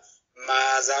በኋላ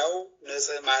መዓዛው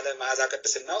መዓዛ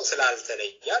ቅድስናው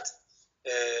ስላልተለያት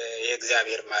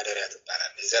የእግዚአብሔር ማደሪያ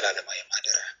ትባላለች፣ ዘላለማዊ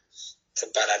ማደሪያ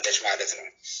ትባላለች ማለት ነው።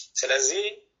 ስለዚህ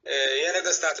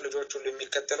የነገሥታት ልጆች ሁሉ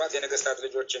የሚከተሏት፣ የነገሥታት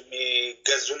ልጆች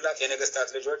የሚገዙላት፣ የነገሥታት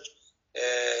ልጆች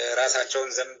ራሳቸውን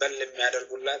ዘንበል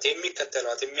የሚያደርጉላት፣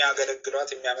 የሚከተሏት፣ የሚያገለግሏት፣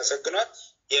 የሚያመሰግኗት፣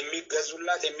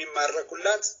 የሚገዙላት፣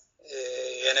 የሚማረኩላት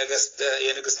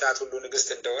የንግስታት ሁሉ ንግስት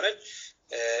እንደሆነች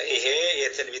ይሄ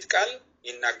የትንቢት ቃል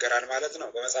ይናገራል ማለት ነው።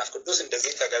 በመጽሐፍ ቅዱስ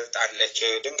እንደዚህ ተገልጣለች።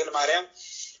 ድንግል ማርያም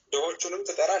ድሆቹንም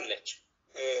ትጠራለች፣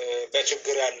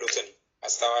 በችግር ያሉትን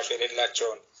አስታዋሽ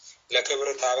የሌላቸውን ለክብር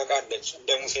ታበቃለች። እንደ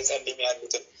ሙሴ ጸሊም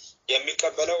ያሉትን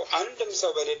የሚቀበለው አንድም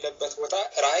ሰው በሌለበት ቦታ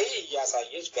ራእይ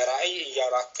እያሳየች በራእይ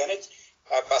እያባከነች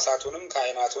ጳጳሳቱንም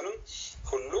ካህናቱንም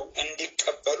ሁሉ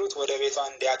እንዲቀበሉት ወደ ቤቷ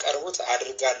እንዲያቀርቡት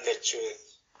አድርጋለች።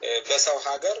 በሰው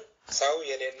ሀገር ሰው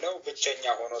የሌለው ብቸኛ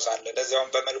ሆኖ ሳለ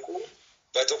ለዚያውም በመልኩ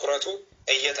በትኩረቱ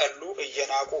እየጠሉ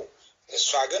እየናቁ እሷ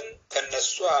ግን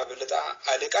ከነሱ አብልጣ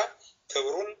አልቃ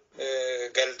ክብሩን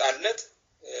ገልጣለት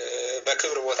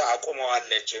በክብር ቦታ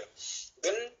አቁመዋለች።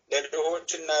 ግን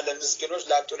ለድሆችና ለምስኪኖች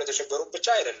ላጡ ለተቸገሩ ብቻ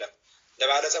አይደለም፣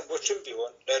 ለባለጸጎችም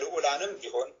ቢሆን ለልዑላንም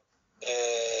ቢሆን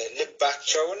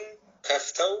ልባቸውን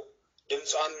ከፍተው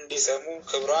ድምጿን እንዲሰሙ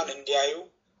ክብሯን እንዲያዩ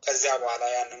ከዚያ በኋላ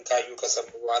ያንን ካዩ ከሰሙ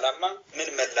በኋላማ ምን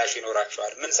መላሽ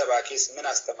ይኖራቸዋል? ምን ሰባኪስ ምን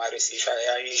አስተማሪስ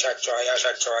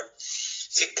ያሻቸዋል?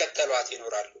 ሲከተሏት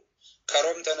ይኖራሉ።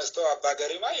 ከሮም ተነስቶ አባ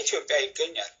ገሪማ ኢትዮጵያ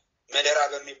ይገኛል። መደራ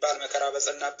በሚባል መከራ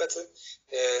በጸናበት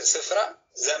ስፍራ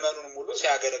ዘመኑን ሙሉ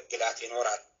ሲያገለግላት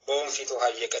ይኖራል። በወንፊት ውሃ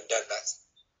እየቀዳላት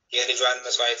የልጇን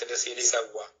መስዋዕት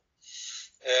ሊሰዋ።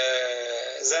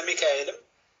 ዘሚካኤልም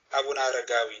አቡነ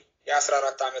አረጋዊ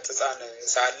የ14 ዓመት ሕፃን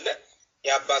ሳለ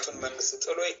የአባቱን መንግስት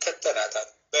ጥሎ ይከተላታል።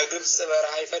 በግብጽ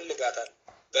በረሃ ይፈልጋታል።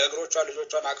 በእግሮቿ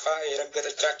ልጆቿን አቅፋ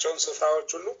የረገጠቻቸውን ስፍራዎች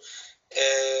ሁሉ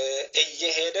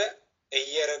እየሄደ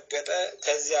እየረገጠ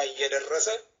ከዚያ እየደረሰ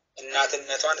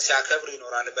እናትነቷን ሲያከብር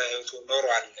ይኖራል። በሕይወቱ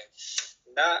ኖሯል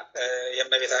እና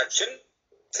የእመቤታችን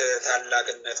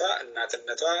ታላቅነቷ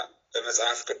እናትነቷ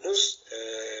በመጽሐፍ ቅዱስ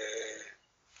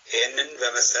ይህንን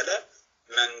በመሰለ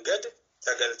መንገድ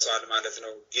ተገልጿል ማለት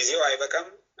ነው። ጊዜው አይበቃም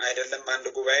አይደለም። አንድ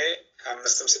ጉባኤ 5ም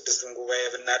 6ም ጉባኤ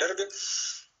ብናደርግ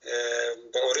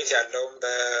በኦሪት ያለውን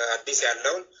በአዲስ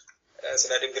ያለውን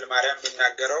ስለ ድንግል ማርያም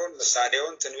የሚናገረውን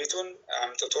ምሳሌውን ትንቢቱን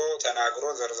አምጥቶ ተናግሮ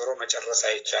ዘርዝሮ መጨረስ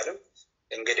አይቻልም።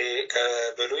 እንግዲህ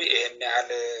ከብሉይ ይሄን ያህል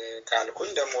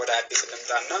ካልኩኝ ደግሞ ወደ አዲስ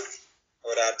ልምጣና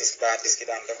ወደ በአዲስ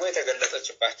ኪዳን ደግሞ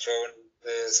የተገለጸችባቸውን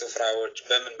ስፍራዎች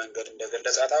በምን መንገድ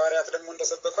እንደገለጻት ሐዋርያት ደግሞ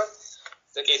እንደሰበኳት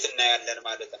ጥቂት እናያለን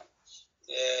ማለት ነው።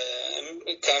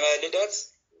 ከልደት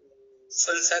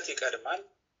ጽንሰት ይቀድማል።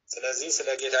 ስለዚህ ስለ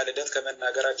ጌታ ልደት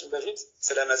ከመናገራችን በፊት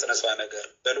ስለ መጽነሷ ነገር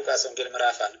በሉቃስ ወንጌል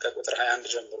ምዕራፍ 1 ከቁጥር 21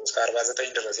 ጀምሮ እስከ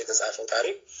 49 ድረስ የተጻፈው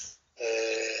ታሪክ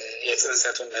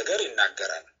የጽንሰቱን ነገር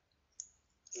ይናገራል።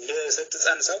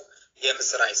 ስትጸንሰው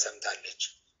የምስራች ሰምታለች።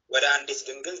 ወደ አንዲት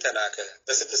ድንግል ተላከ።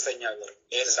 በስድስተኛው ወር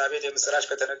ኤልሳቤጥ የምስራች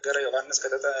ከተነገረ ዮሐንስ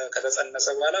ከተጸነሰ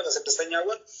በኋላ በስድስተኛው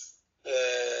ወር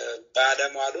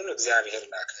ባለሟሉን እግዚአብሔር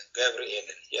ላከ፣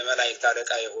 ገብርኤልን የመላእክት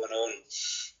አለቃ የሆነውን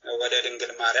ወደ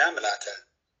ድንግል ማርያም ላከ።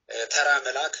 ተራ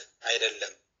መልአክ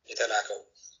አይደለም የተላከው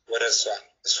ወደ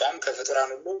እሷም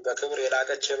ከፍጡራን ሁሉ በክብር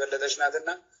የላቀች የበለጠች ናትና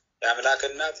የአምላክ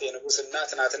እናት የንጉሥ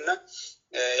እናት ናትና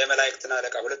የመላእክትን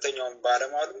አለቃ ሁለተኛውን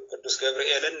ባለሟሉ ቅዱስ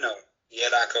ገብርኤልን ነው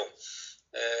የላከው።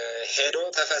 ሄዶ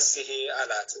ተፈስሒ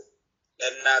አላት።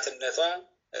 ለእናትነቷ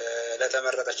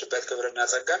ለተመረጠችበት ክብርና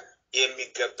ጸጋ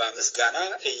የሚገባ ምስጋና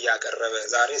እያቀረበ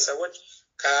ዛሬ ሰዎች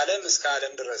ከዓለም እስከ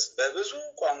ዓለም ድረስ በብዙ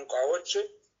ቋንቋዎች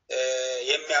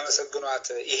የሚያመሰግኗት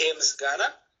ይሄ ምስጋና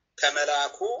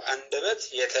ከመልአኩ አንደበት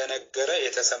የተነገረ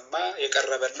የተሰማ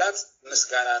የቀረበላት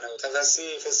ምስጋና ነው። ተፈስሒ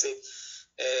ፍስሕት፣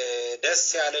 ደስ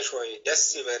ያለሽ ሆይ ደስ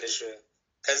ይበልሽ።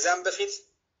 ከዛም በፊት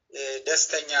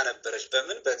ደስተኛ ነበረች።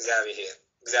 በምን? በእግዚአብሔር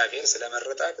እግዚአብሔር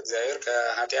ስለመረጣት፣ እግዚአብሔር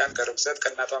ከኃጢአት ከርኩሰት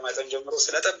ከእናቷ ማኅፀን ጀምሮ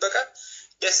ስለጠበቃት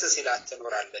ደስ ሲላት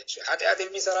ትኖራለች። ኃጢአት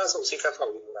የሚሰራ ሰው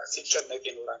ሲከፋው ይኖራል፣ ሲጨነቅ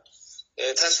ይኖራል፣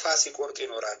 ተስፋ ሲቆርጥ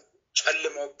ይኖራል፣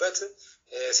 ጨልሞበት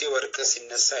ሲወድቅ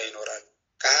ሲነሳ ይኖራል።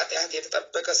 ከኃጢአት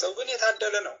የተጠበቀ ሰው ግን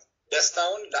የታደለ ነው።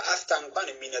 ደስታውን ለአፍታ እንኳን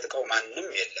የሚነጥቀው ማንም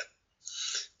የለም።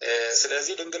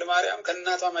 ስለዚህ ድንግል ማርያም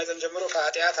ከእናቷ ማኅፀን ጀምሮ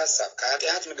ከኃጢአት ሐሳብ፣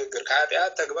 ከኃጢአት ንግግር፣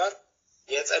 ከኃጢአት ተግባር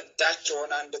የጸዳች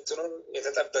ሆና እንድትኖር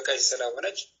የተጠበቀች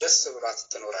ስለሆነች ደስ ብሏት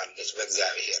ትኖራለች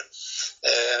በእግዚአብሔር።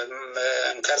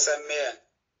 እንከርሰሜ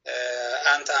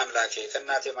አንተ አምላኬ፣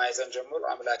 ከእናቴ ማኅፀን ጀምሮ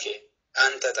አምላኬ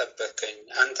አንተ ጠበቅከኝ፣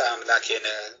 አንተ አምላኬ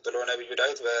ነህ ብሎ ነቢዩ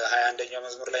ዳዊት በ21ኛው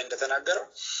መዝሙር ላይ እንደተናገረው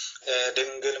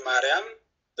ድንግል ማርያም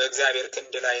በእግዚአብሔር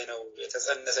ክንድ ላይ ነው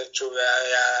የተጸነሰችው፣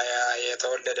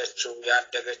 የተወለደችው፣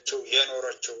 ያደገችው፣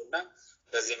 የኖረችው እና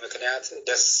በዚህ ምክንያት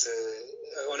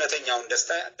እውነተኛውን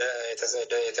ደስታ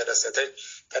የተደሰተች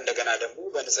ከእንደገና ደግሞ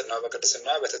በንጽህናዋ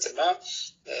በቅድስናዋ በትሕትናዋ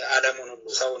ዓለሙን ሁሉ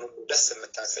ሰውን ሁሉ ደስ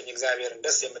የምታሰኝ እግዚአብሔርን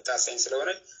ደስ የምታሰኝ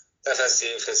ስለሆነች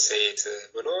ተፈሥሒ ፍሥሕት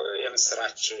ብሎ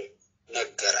የምስራች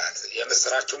ነገራት።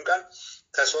 የምስራቹን ቃል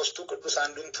ከሶስቱ ቅዱስ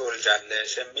አንዱን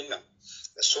ትወልጃለሽ የሚል ነው።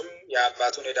 እሱም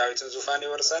የአባቱን የዳዊትን ዙፋን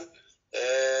ይወርሳል፣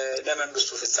 ለመንግስቱ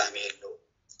ፍጻሜ የለውም።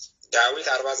 ዳዊት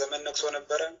 40 ዘመን ነግሶ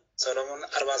ነበረ። ሰሎሞን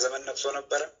 40 ዘመን ነግሶ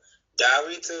ነበረ።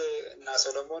 ዳዊት እና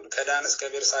ሰሎሞን ከዳን እስከ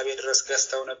ቤርሳቤ ድረስ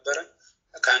ገዝተው ነበረ።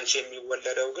 ከአንቺ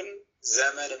የሚወለደው ግን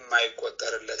ዘመን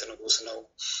የማይቆጠርለት ንጉስ ነው፣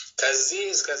 ከዚህ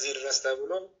እስከዚህ ድረስ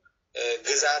ተብሎ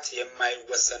ግዛት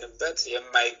የማይወሰንበት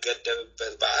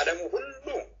የማይገደብበት በዓለሙ ሁሉ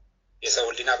የሰው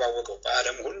ሕሊና ባወቀው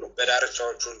በዓለሙ ሁሉ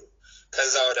በዳርቻዎች ሁሉ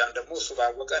ከዛ ወዲያም ደግሞ እሱ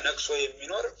ባወቀ ነግሶ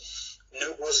የሚኖር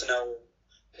ንጉስ ነው።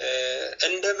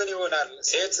 እንደምን ይሆናል?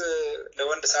 ሴት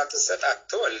ለወንድ ሳትሰጥ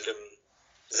አትወልድም፣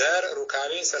 ዘር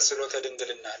ሩካቤ ሰስሎተ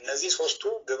ድንግልና፣ እነዚህ ሶስቱ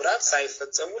ግብራት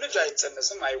ሳይፈጸሙ ልጅ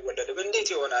አይጸነስም አይወለድም። እንዴት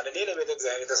ይሆናል? እኔ ለቤተ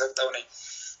እግዚአብሔር የተሰጠው ነኝ፣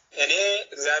 እኔ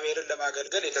እግዚአብሔርን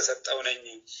ለማገልገል የተሰጠው ነኝ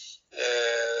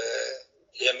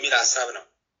የሚል ሀሳብ ነው።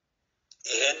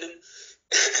 ይሄንን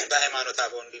በሃይማኖት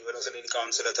አበው እንዲህ ብለው ስለ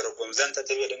ሊቃውንት ስለተረጎሙ ዘንተ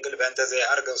ትቤ ድንግል በእንተ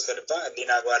ዘየዐርገ ውስተ ልባ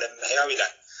ሕሊና እጓለ እመሕያው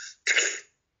ይላል።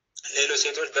 ሌሎች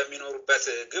ሴቶች በሚኖሩበት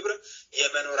ግብር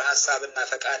የመኖር ሀሳብና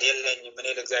ፈቃድ የለኝም፣ እኔ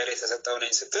ለእግዚአብሔር የተሰጠው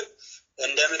ነኝ ስትል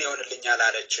እንደምን ይሆንልኛል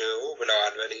አለችው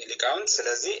ብለዋል ሊቃውንት።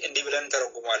 ስለዚህ እንዲህ ብለን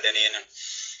ተረጉሟለን። ይሄንን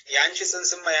የአንቺ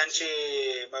ጽንስማ የአንቺ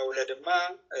መውለድማ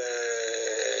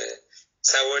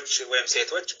ሰዎች ወይም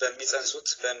ሴቶች በሚጸንሱት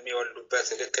በሚወልዱበት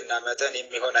ልክና መጠን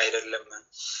የሚሆን አይደለም።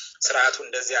 ስርዓቱ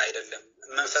እንደዚህ አይደለም።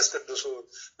 መንፈስ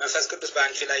ቅዱስ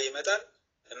በአንቺ ላይ ይመጣል።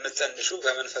 የምትጸንሹ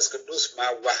ከመንፈስ ቅዱስ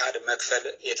ማዋሃድ መክፈል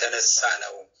የተነሳ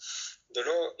ነው ብሎ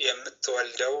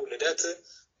የምትወልደው ልደት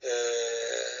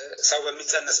ሰው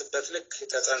በሚጸነስበት ልክ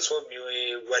ተጸንሶ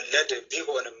የሚወለድ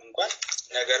ቢሆንም እንኳን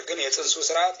ነገር ግን የጽንሱ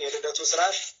ስርዓት የልደቱ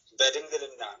ስርዓት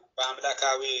በድንግልና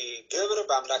በአምላካዊ ግብር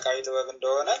በአምላካዊ ጥበብ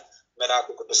እንደሆነ መልአኩ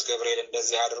ቅዱስ ገብርኤል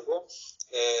እንደዚህ አድርጎ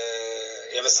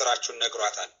የምስራቹን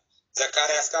ነግሯታል።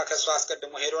 ዘካርያስ ከሷ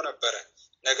አስቀድሞ ሄዶ ነበረ።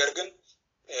 ነገር ግን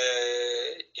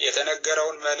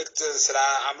የተነገረውን መልእክት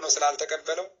አምኖ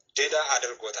ስላልተቀበለው ድዳ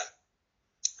አድርጎታል።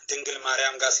 ድንግል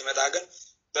ማርያም ጋር ሲመጣ ግን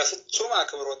በፍጹም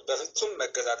አክብሮት፣ በፍጹም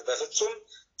መገዛት፣ በፍጹም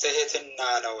ትህትና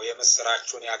ነው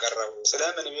የምስራቹን ያቀረቡ።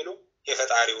 ስለምን ቢሉ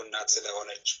የፈጣሪው እናት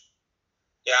ስለሆነች፣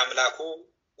 የአምላኩ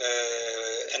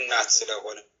እናት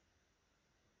ስለሆነ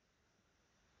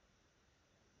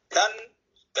ካን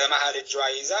በመሃል እጇ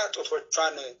ይዛ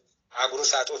ጡቶቿን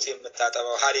አጉርሳ ጡት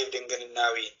የምታጠባው ሐሊብ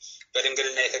ድንግልናዊ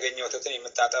በድንግልና የተገኘው ወተትን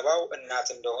የምታጠባው እናት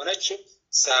እንደሆነች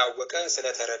ሳወቀ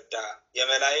ስለተረዳ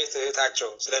የመላእክት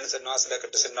እህታቸው ስለ ንጽሕናዋ ስለ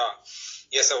ቅድስናዋ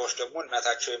የሰዎች ደግሞ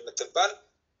እናታቸው የምትባል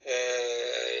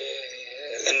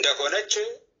እንደሆነች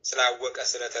ስላወቀ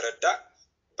ስለተረዳ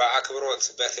በአክብሮት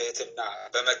በትህትና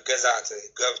በመገዛት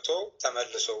ገብቶ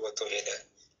ተመልሶ ወጥቶ ሄደ።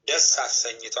 ደስ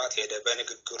አሰኝቷት ሄደ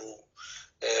በንግግሩ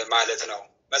ማለት ነው።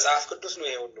 መጽሐፍ ቅዱስ ነው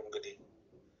ይሄ ሁሉ። እንግዲህ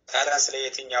ታዲያ ስለ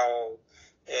የትኛው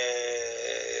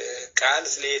ቃል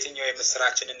ስለ የትኛው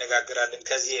የምስራችን እንነጋገራለን?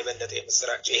 ከዚህ የበለጠ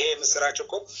የምስራች ይሄ የምስራች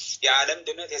እኮ የዓለም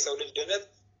ድነት የሰው ልጅ ድነት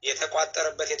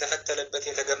የተቋጠረበት የተፈተለበት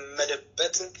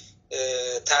የተገመደበት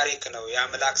ታሪክ ነው።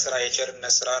 የአምላክ ስራ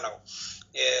የቸርነት ስራ ነው።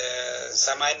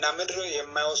 ሰማይና ምድር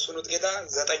የማይወስኑት ጌታ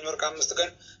 9 ወር ከ5 ቀን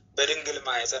በድንግል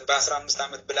ማኅፀን በ15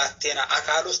 ዓመት ብላቴና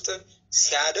አካል ውስጥ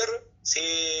ሲያድር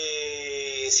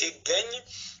ሲገኝ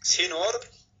ሲኖር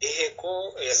ይሄ እኮ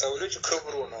የሰው ልጅ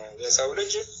ክብሩ ነው። የሰው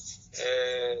ልጅ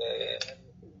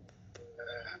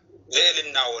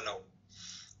ልዕልናው ነው።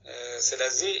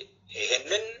 ስለዚህ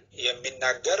ይሄንን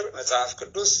የሚናገር መጽሐፍ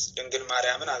ቅዱስ ድንግል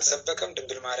ማርያምን አልሰበከም፣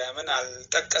 ድንግል ማርያምን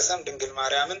አልጠቀሰም፣ ድንግል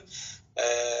ማርያምን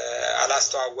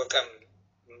አላስተዋወቀም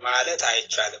ማለት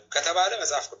አይቻልም። ከተባለ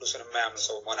መጽሐፍ ቅዱስን የማያምን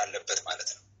ሰው መሆን አለበት ማለት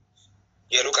ነው።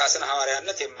 የሉቃስን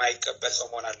ሐዋርያነት የማይቀበል ሰው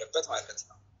መሆን አለበት ማለት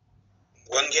ነው።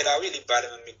 ወንጌላዊ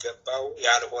ሊባልም የሚገባው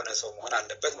ያልሆነ ሰው መሆን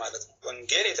አለበት ማለት ነው።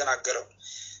 ወንጌል የተናገረው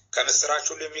ከምስራች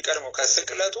ሁሉ የሚቀድመው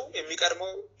ከስቅለቱ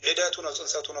የሚቀድመው ልደቱ ነው፣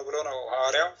 ጽንሰቱ ነው ብሎ ነው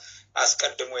ሐዋርያው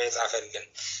አስቀድሞ የጻፈልን።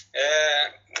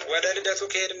 ወደ ልደቱ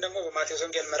ከሄድን ደግሞ በማቴዎስ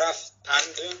ወንጌል ምዕራፍ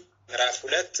 1 ምዕራፍ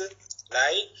 2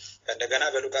 ላይ እንደገና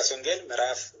በሉቃስ ወንጌል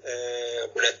ምዕራፍ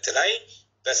 2 ላይ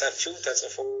በሰፊው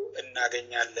ተጽፎ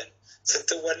እናገኛለን።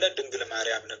 ስትወለድ ድንግል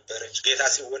ማርያም ነበረች። ጌታ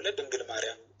ሲወለድ ድንግል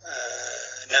ማርያም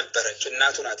ነበረች።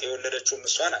 እናቱ ናት። የወለደችውም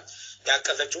እሷ ናት።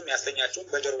 ያቀፈችውም ያስተኛችውም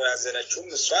በጀርባ ያዘለችውም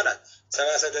እሷ ናት።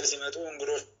 ሰብአ ሰገል ሲመጡ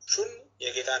እንግዶቹን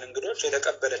የጌታን እንግዶች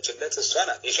የተቀበለችለት እሷ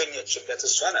ናት። የሸኘችለት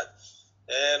እሷ ናት።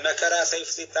 መከራ ሰይፍ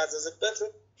ሲታዘዝበት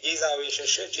ይዛው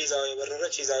የሸሸች ይዛው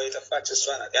የበረረች ይዛው የጠፋች እሷ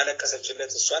ናት።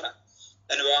 ያለቀሰችለት እሷ ናት።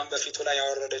 እንባዋን በፊቱ ላይ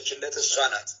ያወረደችለት እሷ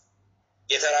ናት።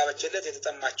 የተራበችለት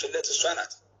የተጠማችለት እሷ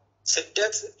ናት።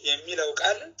 ስደት የሚለው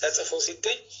ቃል ተጽፎ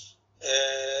ሲገኝ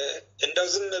እንደው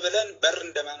ዝም ብለን በር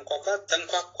እንደማንኳኳት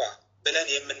ተንኳኳ ብለን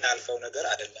የምናልፈው ነገር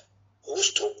አይደለም።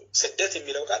 ውስጡ ስደት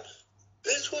የሚለው ቃል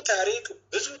ብዙ ታሪክ፣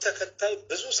 ብዙ ተከታይ፣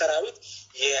 ብዙ ሰራዊት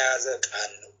የያዘ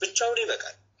ቃል ነው። ብቻውን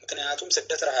ይበቃል። ምክንያቱም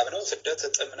ስደት ረሃብ ነው፣ ስደት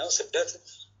ጥም ነው፣ ስደት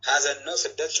ሐዘን ነው፣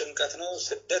 ስደት ጭንቀት ነው፣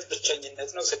 ስደት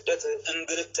ብቸኝነት ነው፣ ስደት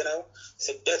እንግልት ነው፣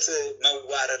 ስደት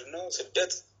መዋረድ ነው፣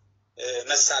 ስደት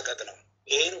መሳቀቅ ነው።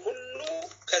 ይህን ሁሉ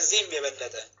ከዚህም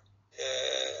የበለጠ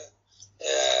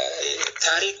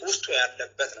ታሪክ ውስጡ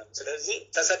ያለበት ነው። ስለዚህ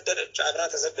ተሰደደች፣ አብራ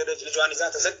ተሰደደች፣ ልጇን ይዛ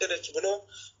ተሰደደች ብሎ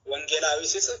ወንጌላዊ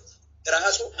ሲጽፍ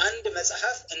ራሱ አንድ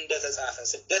መጽሐፍ እንደተጻፈ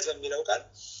ስደት በሚለው ቃል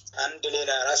አንድ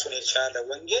ሌላ ራሱን የቻለ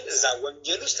ወንጌል እዛ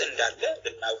ወንጌል ውስጥ እንዳለ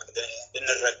ልናውቅ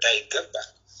ልንረዳ ይገባል።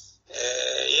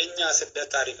 የኛ ስደት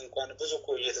ታሪክ እንኳን ብዙ እኮ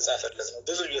እየተጻፈለት ነው፣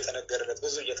 ብዙ እየተነገረለት፣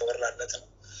 ብዙ እየተወራለት ነው።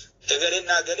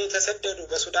 እገሌና እገሌ ተሰደዱ፣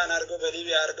 በሱዳን አድርገው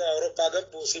በሊቢያ አድርገው አውሮፓ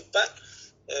ገቡ ሲባል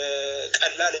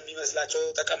ቀላል የሚመስላቸው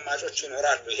ተቀማጮች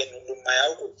ይኖራሉ፣ ይሄን ሁሉ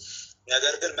የማያውቁ።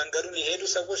 ነገር ግን መንገዱን የሄዱ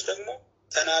ሰዎች ደግሞ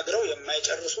ተናግረው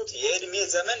የማይጨርሱት የእድሜ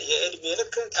ዘመን የእድሜ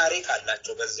ልክ ታሪክ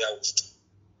አላቸው። በዚያ ውስጥ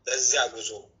በዚያ ጉዞ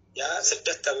ያ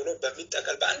ስደት ተብሎ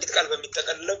በሚጠቀል በአንዲት ቃል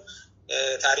በሚጠቀልለው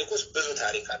ታሪክ ውስጥ ብዙ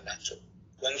ታሪክ አላቸው።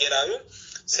 ወንጌላዊው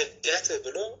ስደት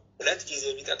ብሎ 2 ጊዜ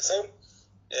ቢጠቅሰው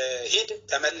ሂድ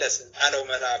ተመለስ አለው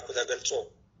መልአኩ ተገልጾ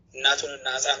እናቱንና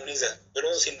ሕፃኑን ይዘ ብሎ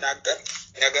ሲናገር፣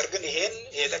 ነገር ግን ይሄን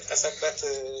የጠቀሰበት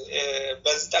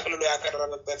በዚህ ጠቅልሎ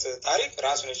ያቀረበበት ታሪክ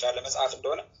ራሱን የቻለ መጽሐፍ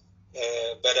እንደሆነ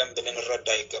በደንብ ልንረዳ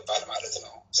ይገባል ማለት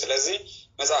ነው። ስለዚህ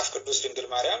መጽሐፍ ቅዱስ ድንግል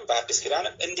ማርያም በአዲስ ኪዳን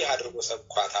እንዲህ አድርጎ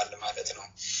ሰብኳታል ማለት ነው።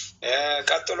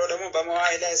 ቀጥሎ ደግሞ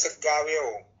በመዋዕለ ስጋዌው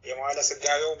የመዋዕለ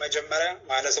ስጋዌው መጀመሪያ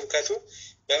ማለ ስብከቱ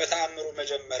በተአምሩ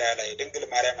መጀመሪያ ላይ ድንግል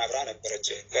ማርያም አብራ ነበረች።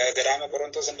 ከገዳመ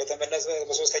ቆሮንቶስ እንደተመለሰ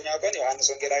በ3ኛው ቀን ዮሐንስ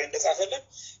ወንጌላዊ እንደጻፈልን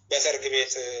በሰርግ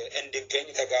ቤት እንዲገኝ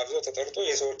ተጋብዞ ተጠርቶ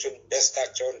የሰዎችን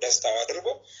ደስታቸውን ደስታው አድርጎ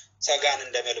ሥጋን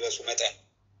እንደመልበሱ መጠን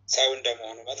ሰው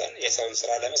እንደመሆኑ መጠን የሰውን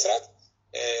ስራ ለመስራት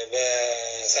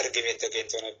በሰርግ ቤት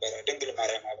ተገኝቶ ነበረ። ድንግል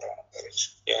ማርያም አብራ ነበረች።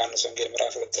 ዮሐንስ ወንጌል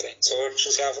ምዕራፍ 2 ላይ ሰዎቹ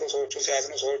ሲያፍሩ፣ ሰዎቹ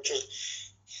ሲያዝኑ፣ ሰዎቹ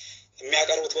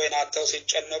የሚያቀርቡት ወይን አጥተው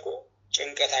ሲጨነቁ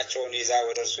ጭንቀታቸውን ይዛ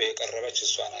ወደ እርሱ የቀረበች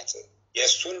እሷ ናት።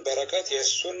 የሱን በረከት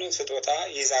የሱን ስጦታ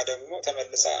ይዛ ደግሞ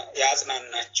ተመልሳ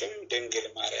ያጽናናችም ድንግል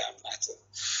ማርያም ናት።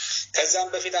 ከዛም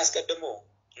በፊት አስቀድሞ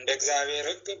እንደ እግዚአብሔር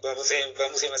ሕግ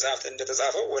በሙሴ መጽሐፍት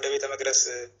እንደተጻፈው ወደ ቤተ መቅደስ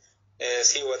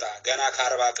ሲወጣ ገና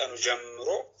ከ40 ቀኑ ጀምሮ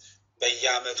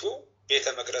በየዓመቱ ቤተ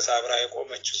መቅደስ አብራ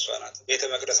የቆመች እሷ ናት። ቤተ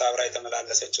መቅደስ አብራ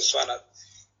የተመላለሰች እሷ ናት።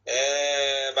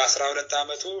 በ12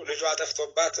 ዓመቱ ልጇ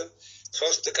ጠፍቶባት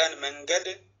 3 ቀን መንገድ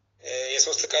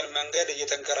የ3 ቀን መንገድ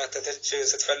እየተንከራተተች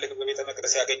ስትፈልግ በቤተ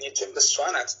መቅደስ ያገኘችም እሷ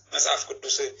ናት። መጽሐፍ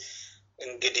ቅዱስ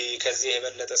እንግዲህ ከዚህ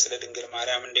የበለጠ ስለ ድንግል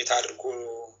ማርያም እንዴት አድርጎ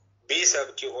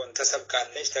ቢሰብክ ይሆን?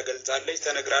 ተሰብካለች፣ ተገልጻለች፣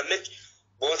 ተነግራለች፣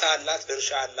 ቦታ አላት፣ ድርሻ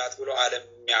አላት ብሎ ዓለም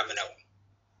የሚያምነው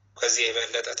ከዚህ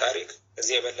የበለጠ ታሪክ፣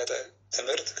 ከዚህ የበለጠ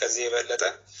ትምህርት፣ ከዚህ የበለጠ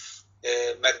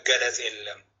መገለጽ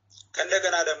የለም።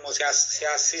 ከእንደገና ደግሞ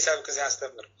ሲሰብክ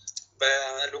ሲያስተምር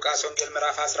በሉቃስ ወንጌል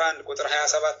ምዕራፍ 11 ቁጥር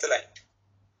 27 ላይ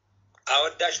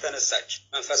አወዳሽ ተነሳች፣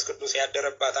 መንፈስ ቅዱስ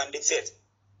ያደረባት አንዲት ሴት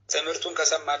ትምህርቱን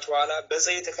ከሰማች በኋላ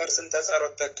በዘይት ከርስን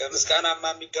ተጸሮተከ፣ ምስጋናማ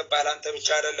የሚገባ ለአንተ ብቻ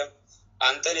አይደለም፣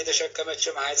 አንተን የተሸከመች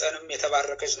ማኅፀንም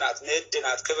የተባረከች ናት፣ ንዕድ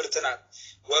ናት፣ ክብርት ናት።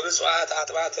 ወብፁዓት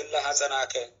አጥባት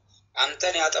ለሐፀናከ፣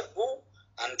 አንተን ያጠቡ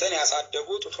አንተን ያሳደጉ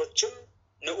ጡቶችም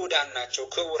ንዑዳን ናቸው፣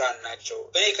 ክቡራን ናቸው።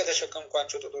 እኔ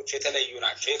ከተሸከምኳቸው ጡቶች የተለዩ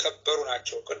ናቸው፣ የከበሩ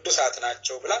ናቸው፣ ቅዱሳት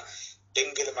ናቸው ብላ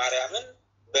ድንግል ማርያምን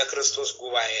በክርስቶስ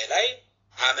ጉባኤ ላይ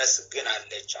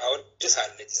አመስግናለች፣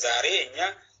 አወድሳለች። ዛሬ እኛ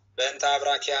በእንተ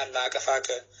አብራኪያ ለአቀፋከ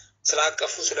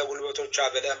ስላቀፉ ስለ ጉልበቶቿ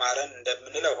ብለህ ማረን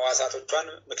እንደምንለው ሕዋሳቶቿን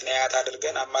ምክንያት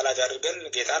አድርገን አማላጅ አድርገን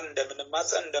ጌታን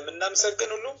እንደምንማጸን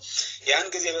እንደምናመሰግን ሁሉ ያን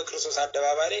ጊዜ በክርስቶስ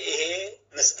አደባባይ ላይ ይሄ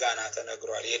ምስጋና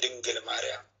ተነግሯል። የድንግል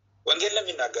ማርያም ወንጌል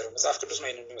ለሚናገረው መጽሐፍ ቅዱስ ነው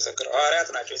የሚመሰክረው። ሐዋርያት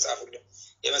ናቸው የጻፉልን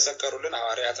የመሰከሩልን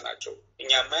ሐዋርያት ናቸው።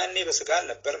 እኛማ ያኔ በስጋ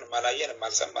አልነበርንም፣ አላየንም፣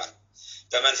 አልሰማንም።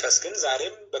 በመንፈስ ግን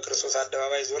ዛሬም በክርስቶስ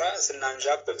አደባባይ ዙሪያ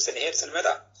ስናንዣብብ፣ ስንሄድ፣ ስንመጣ፣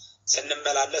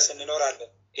 ስንመላለስ እንኖራለን።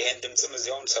 ይሄን ድምፅም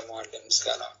እዚያው እንሰማዋለን።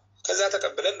 ምስጋና ከዛ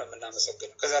ተቀብለን ነው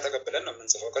የምናመሰግነው፣ ከዛ ተቀብለን ነው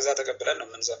የምንጽፈው፣ ከዛ ተቀብለን ነው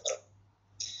የምንዘምረው።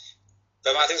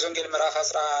 በማቴዎስ ወንጌል ምዕራፍ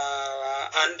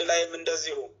 11 ላይም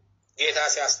እንደዚሁ ጌታ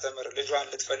ሲያስተምር ልጇን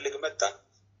ልትፈልግ መጣ።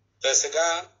 በስጋ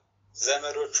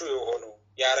ዘመዶቹ የሆኑ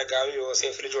የአረጋዊ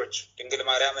ዮሴፍ ልጆች ድንግል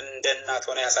ማርያም እንደ እናት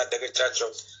ሆና ያሳደገቻቸው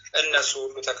እነሱ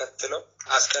ሁሉ ተከትለው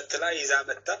አስከትላ ይዛ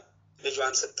መጣ።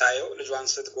 ልጇን ስታየው ልጇን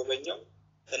ስትጎበኘው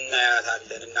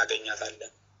እናያታለን፣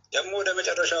 እናገኛታለን። ደግሞ ወደ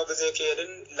መጨረሻው ጊዜ ከሄድን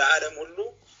ለዓለም ሁሉ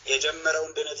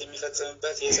የጀመረውን ድነት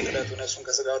የሚፈጽምበት የስቅለቱ ነፍሱን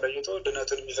ከስጋው ለይቶ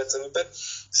ድነቱን የሚፈጽምበት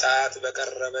ሰዓት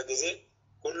በቀረበ ጊዜ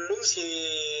ሁሉም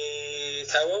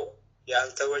ሲተወው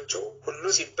ያልተወችው፣ ሁሉ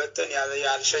ሲበተን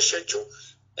ያልሸሸችው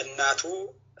እናቱ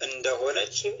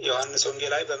እንደሆነች ዮሐንስ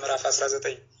ወንጌላዊ በምዕራፍ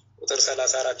 19 ቁጥር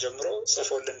 34 ጀምሮ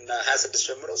ጽፎልን 26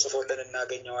 ጀምሮ ጽፎልን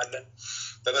እናገኘዋለን።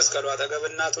 በመስቀሉ አጠገብ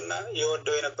እናቱና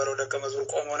የወደው የነበረው ደቀ መዝሙር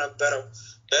ቆሞ ነበረው።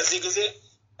 በዚህ ጊዜ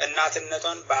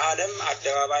እናትነቷን በዓለም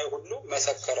አደባባይ ሁሉ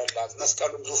መሰከረላት።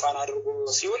 መስቀሉን ዙፋን አድርጎ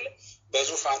ሲውል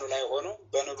በዙፋኑ ላይ ሆኖ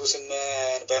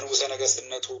በንጉሠ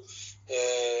ነገሥትነቱ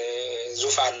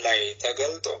ዙፋን ላይ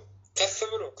ተገልጦ ከፍ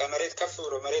ብሎ ከመሬት ከፍ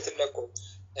ብሎ መሬትን ለቆ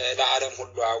ለዓለም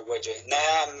ሁሉ አወጀ።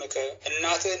 ናያምከ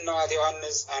እናትህ እነኋት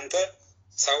ዮሐንስ፣ አንተ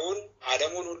ሰውን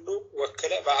ዓለሙን ሁሉ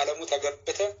ወክለ በዓለሙ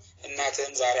ተገብተ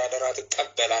እናትህን ዛሬ አደራ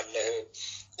ትቀበላለህ።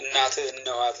 እናትህ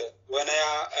እነኋት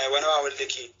ወነዋ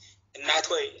ወልድኪ፣ እናት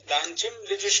ሆይ ለአንቺም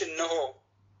ልጅሽ እነሆ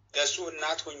ለሱ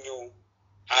እናት ሁኚው።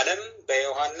 ዓለም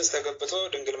በዮሐንስ ተገብቶ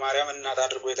ድንግል ማርያም እናት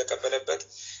አድርጎ የተቀበለበት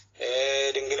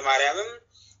ድንግል ማርያምም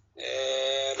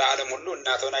ለዓለም ሁሉ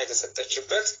እናት ሆና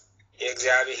የተሰጠችበት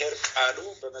የእግዚአብሔር ቃሉ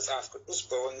በመጽሐፍ ቅዱስ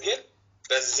በወንጌል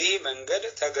በዚህ መንገድ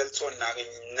ተገልጾ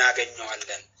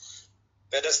እናገኘዋለን።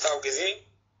 በደስታው ጊዜ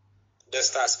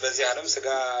ደስታስ በዚህ ዓለም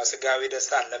ስጋዊ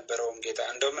ደስታ አልነበረውም ጌታ።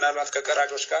 እንደው ምናልባት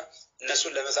ከቀራጮች ጋር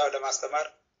እነሱን ለመሳብ ለማስተማር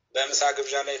በምሳ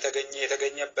ግብዣ ላይ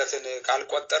የተገኘበትን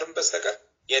ካልቆጠርም በስተቀር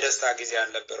የደስታ ጊዜ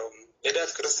አልነበረውም።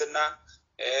 ልደት፣ ክርስትና፣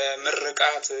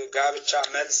 ምርቃት፣ ጋብቻ፣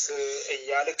 መልስ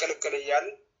እያለ ቅልቅል እያለ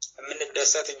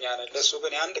የምንደሰት እኛ ነን። ለሱ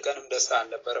ግን የአንድ ቀንም ደስታ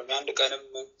አልነበረውም፣ የአንድ ቀንም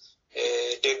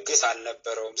ድግስ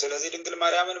አልነበረውም። ስለዚህ ድንግል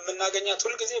ማርያምን የምናገኛት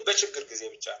ሁልጊዜ በችግር ጊዜ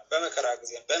ብቻ ነው፣ በመከራ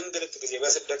ጊዜ፣ በእንግልት ጊዜ፣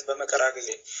 በስደት በመከራ ጊዜ።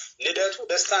 ልደቱ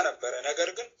ደስታ ነበረ፣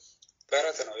 ነገር ግን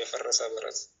በረት ነው፣ የፈረሰ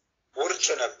በረት ውርጭ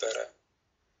ነበረ።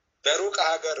 በሩቅ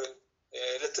ሀገር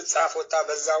ልትጻፍ ወጣ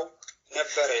በዛው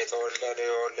ነበረ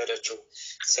የወለደችው።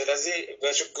 ስለዚህ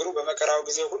በችግሩ በመከራው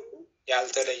ጊዜ ሁሉ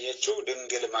ያልተለየችው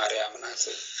ድንግል ማርያም ናት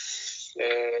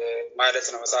ማለት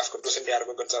ነው። መጽሐፍ ቅዱስ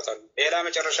እንዲያርገው ገልጿታል። ሌላ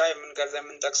መጨረሻ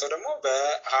የምንጠቅሰው ደግሞ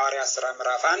በሐዋርያት ሥራ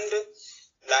ምዕራፍ 1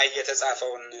 ላይ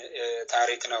የተጻፈውን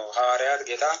ታሪክ ነው። ሐዋርያት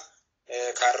ጌታ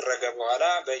ካረገ በኋላ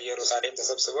በኢየሩሳሌም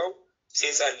ተሰብስበው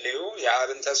ሲጸልዩ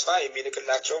የአብን ተስፋ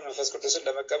የሚልክላቸው መንፈስ ቅዱስን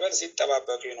ለመቀበል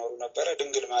ሲጠባበቁ ይኖሩ ነበረ።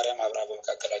 ድንግል ማርያም አብራ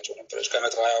በመካከላቸው ነበረች።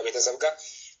 ከ120 ቤተሰብ ጋር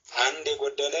አንድ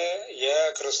የጎደለ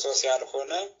የክርስቶስ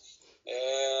ያልሆነ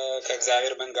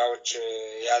ከእግዚአብሔር መንጋዎች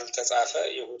ያልተጻፈ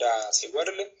ይሁዳ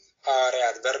ሲጎድል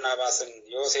ሐዋርያት በርናባስን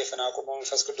ዮሴፍን አቁመው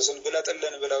መንፈስ ቅዱስን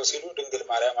ግለጥልን ብለው ሲሉ ድንግል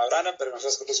ማርያም አብራ ነበር።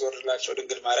 መንፈስ ቅዱስ ወርድላቸው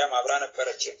ድንግል ማርያም አብራ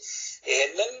ነበረች።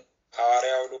 ይሄንን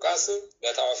ሐዋርያው ሉቃስ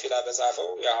ለታወፊላ በጻፈው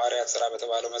የሐዋርያት ሥራ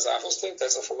በተባለው መጽሐፍ ውስጥ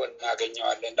ተጽፎ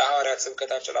እናገኘዋለን። ለሐዋርያት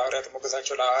ስብከታቸው፣ ለሐዋርያት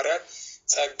ሞገሳቸው፣ ለሐዋርያት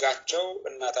ጸጋቸው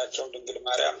እናታቸው ድንግል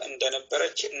ማርያም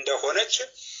እንደነበረች እንደሆነች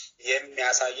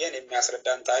የሚያሳየን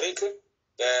የሚያስረዳን ታሪክ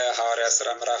በሐዋርያት ሥራ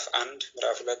ምዕራፍ 1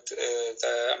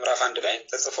 ምዕራፍ 1 ላይ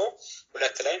ተጽፎ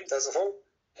 2 ላይም ተጽፎ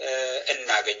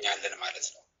እናገኛለን ማለት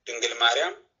ነው። ድንግል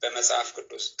ማርያም በመጽሐፍ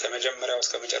ቅዱስ ከመጀመሪያው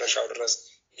እስከ መጨረሻው ድረስ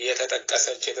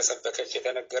የተጠቀሰች የተሰበከች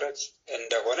የተነገረች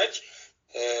እንደሆነች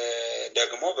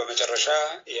ደግሞ በመጨረሻ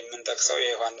የምንጠቅሰው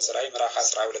የዮሐንስ ራእይ ምዕራፍ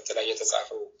 12 ላይ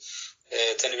የተጻፈው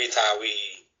ትንቢታዊ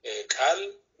ቃል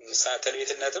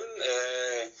ትንቢትነትም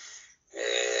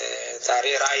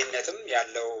ራእይነትም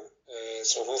ያለው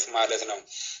ጽሑፍ ማለት ነው።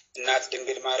 እናት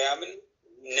ድንግል ማርያምን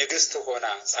ንግስት ሆና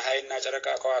ፀሐይና ጨረቃ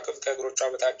ከዋክብት ከእግሮቿ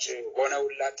በታች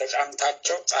ሆነውላት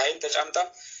ተጫምታቸው ፀሐይን ተጫምታ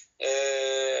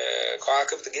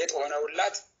ከዋክብት ጌጥ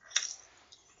ሆነውላት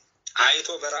አይቶ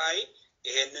በራእይ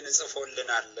ይሄንን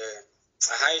ጽፎልናል።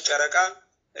 ፀሐይ ጨረቃ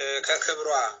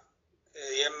ከክብሯ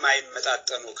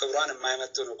የማይመጣጠኑ ክብሯን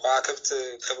የማይመጥኑ ከዋክብት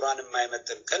ክብሯን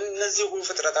የማይመጥን ከነዚህ ሁሉ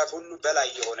ፍጥረታት ሁሉ በላይ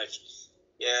የሆነች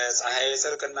የፀሐይ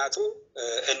ጽድቅ እናቱ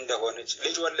እንደሆነች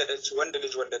ልጅ ወለደች። ወንድ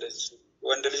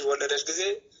ልጅ ወለደች ጊዜ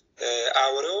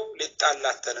አውሬው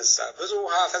ሊጣላት ተነሳ፣ ብዙ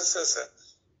ውሃ ፈሰሰ።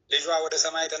 ልጇ ወደ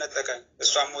ሰማይ ተነጠቀ፣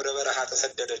 እሷም ወደ በረሃ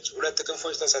ተሰደደች። 2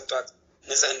 ክንፎች ተሰጧት፣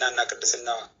 ንጽህናና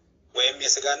ቅድስናዋ ወይም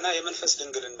የስጋና የመንፈስ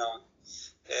ድንግልናዋ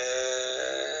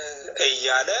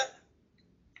እያለ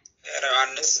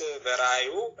ዮሐንስ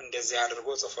በራእዩ እንደዚህ አድርጎ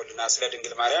ጽፎልናል። ስለ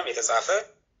ድንግል ማርያም የተጻፈ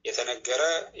የተነገረ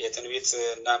የትንቢት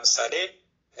እና ምሳሌ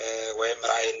ወይም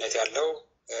ራእይነት ያለው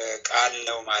ቃል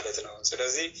ነው ማለት ነው።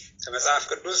 ስለዚህ ከመጽሐፍ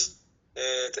ቅዱስ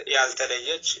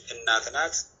ያልተለየች እናት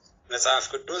ናት። መጽሐፍ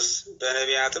ቅዱስ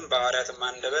በነቢያትም በሐዋርያትም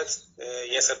አንደበት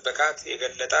የሰበካት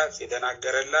የገለጣት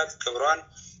የተናገረላት ክብሯን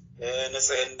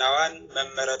ንጽህናዋን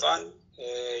መመረጧን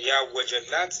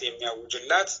ያወጀላት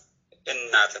የሚያውጅላት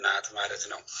እናት ናት ማለት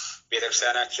ነው።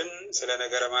 ቤተክርስቲያናችን ስለ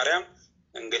ነገረ ማርያም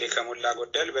እንግዲህ ከሞላ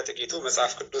ጎደል በጥቂቱ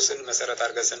መጽሐፍ ቅዱስን መሰረት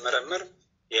አድርገን ስንመረምር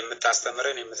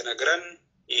የምታስተምረን የምትነግረን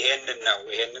ይሄንን ነው።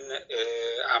 ይሄንን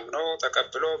አምኖ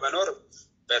ተቀብሎ መኖር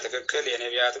በትክክል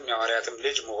የነቢያትም የሐዋርያትም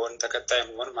ልጅ መሆን ተከታይ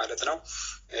መሆን ማለት ነው።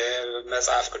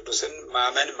 መጽሐፍ ቅዱስን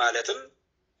ማመን ማለትም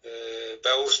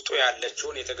በውስጡ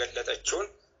ያለችውን የተገለጠችውን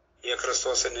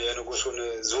የክርስቶስን የንጉሱን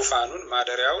ዙፋኑን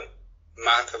ማደሪያውን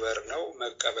ማክበር ነው፣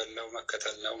 መቀበል ነው፣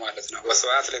 መከተል ነው ማለት ነው።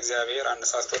 ወስብሐት ለእግዚአብሔር።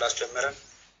 አነሳስቶ ላስጀመረን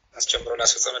አስጀምሮ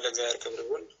ላስፈጸመን ለእግዚአብሔር ክብር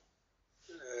ይሁን።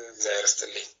 እግዚአብሔር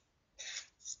ይስጥልኝ።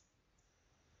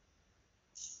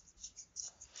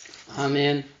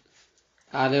 አሜን።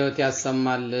 ቃለ ሕይወት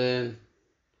ያሰማልን።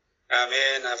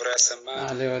 አሜን። አብሮ ያሰማን።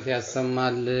 ቃለ ሕይወት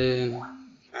ያሰማልን።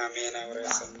 አሜን። አብሮ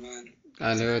ያሰማን።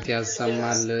 ቃለ ሕይወት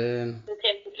ያሰማልን።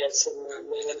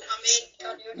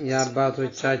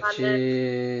 የአባቶቻችን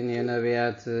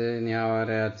የነቢያትን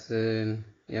የሐዋርያትን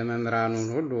የመምህራኑን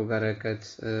ሁሉ በረከት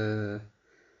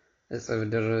እጽፍ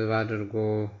ድርብ አድርጎ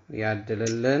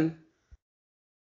ያድልልን።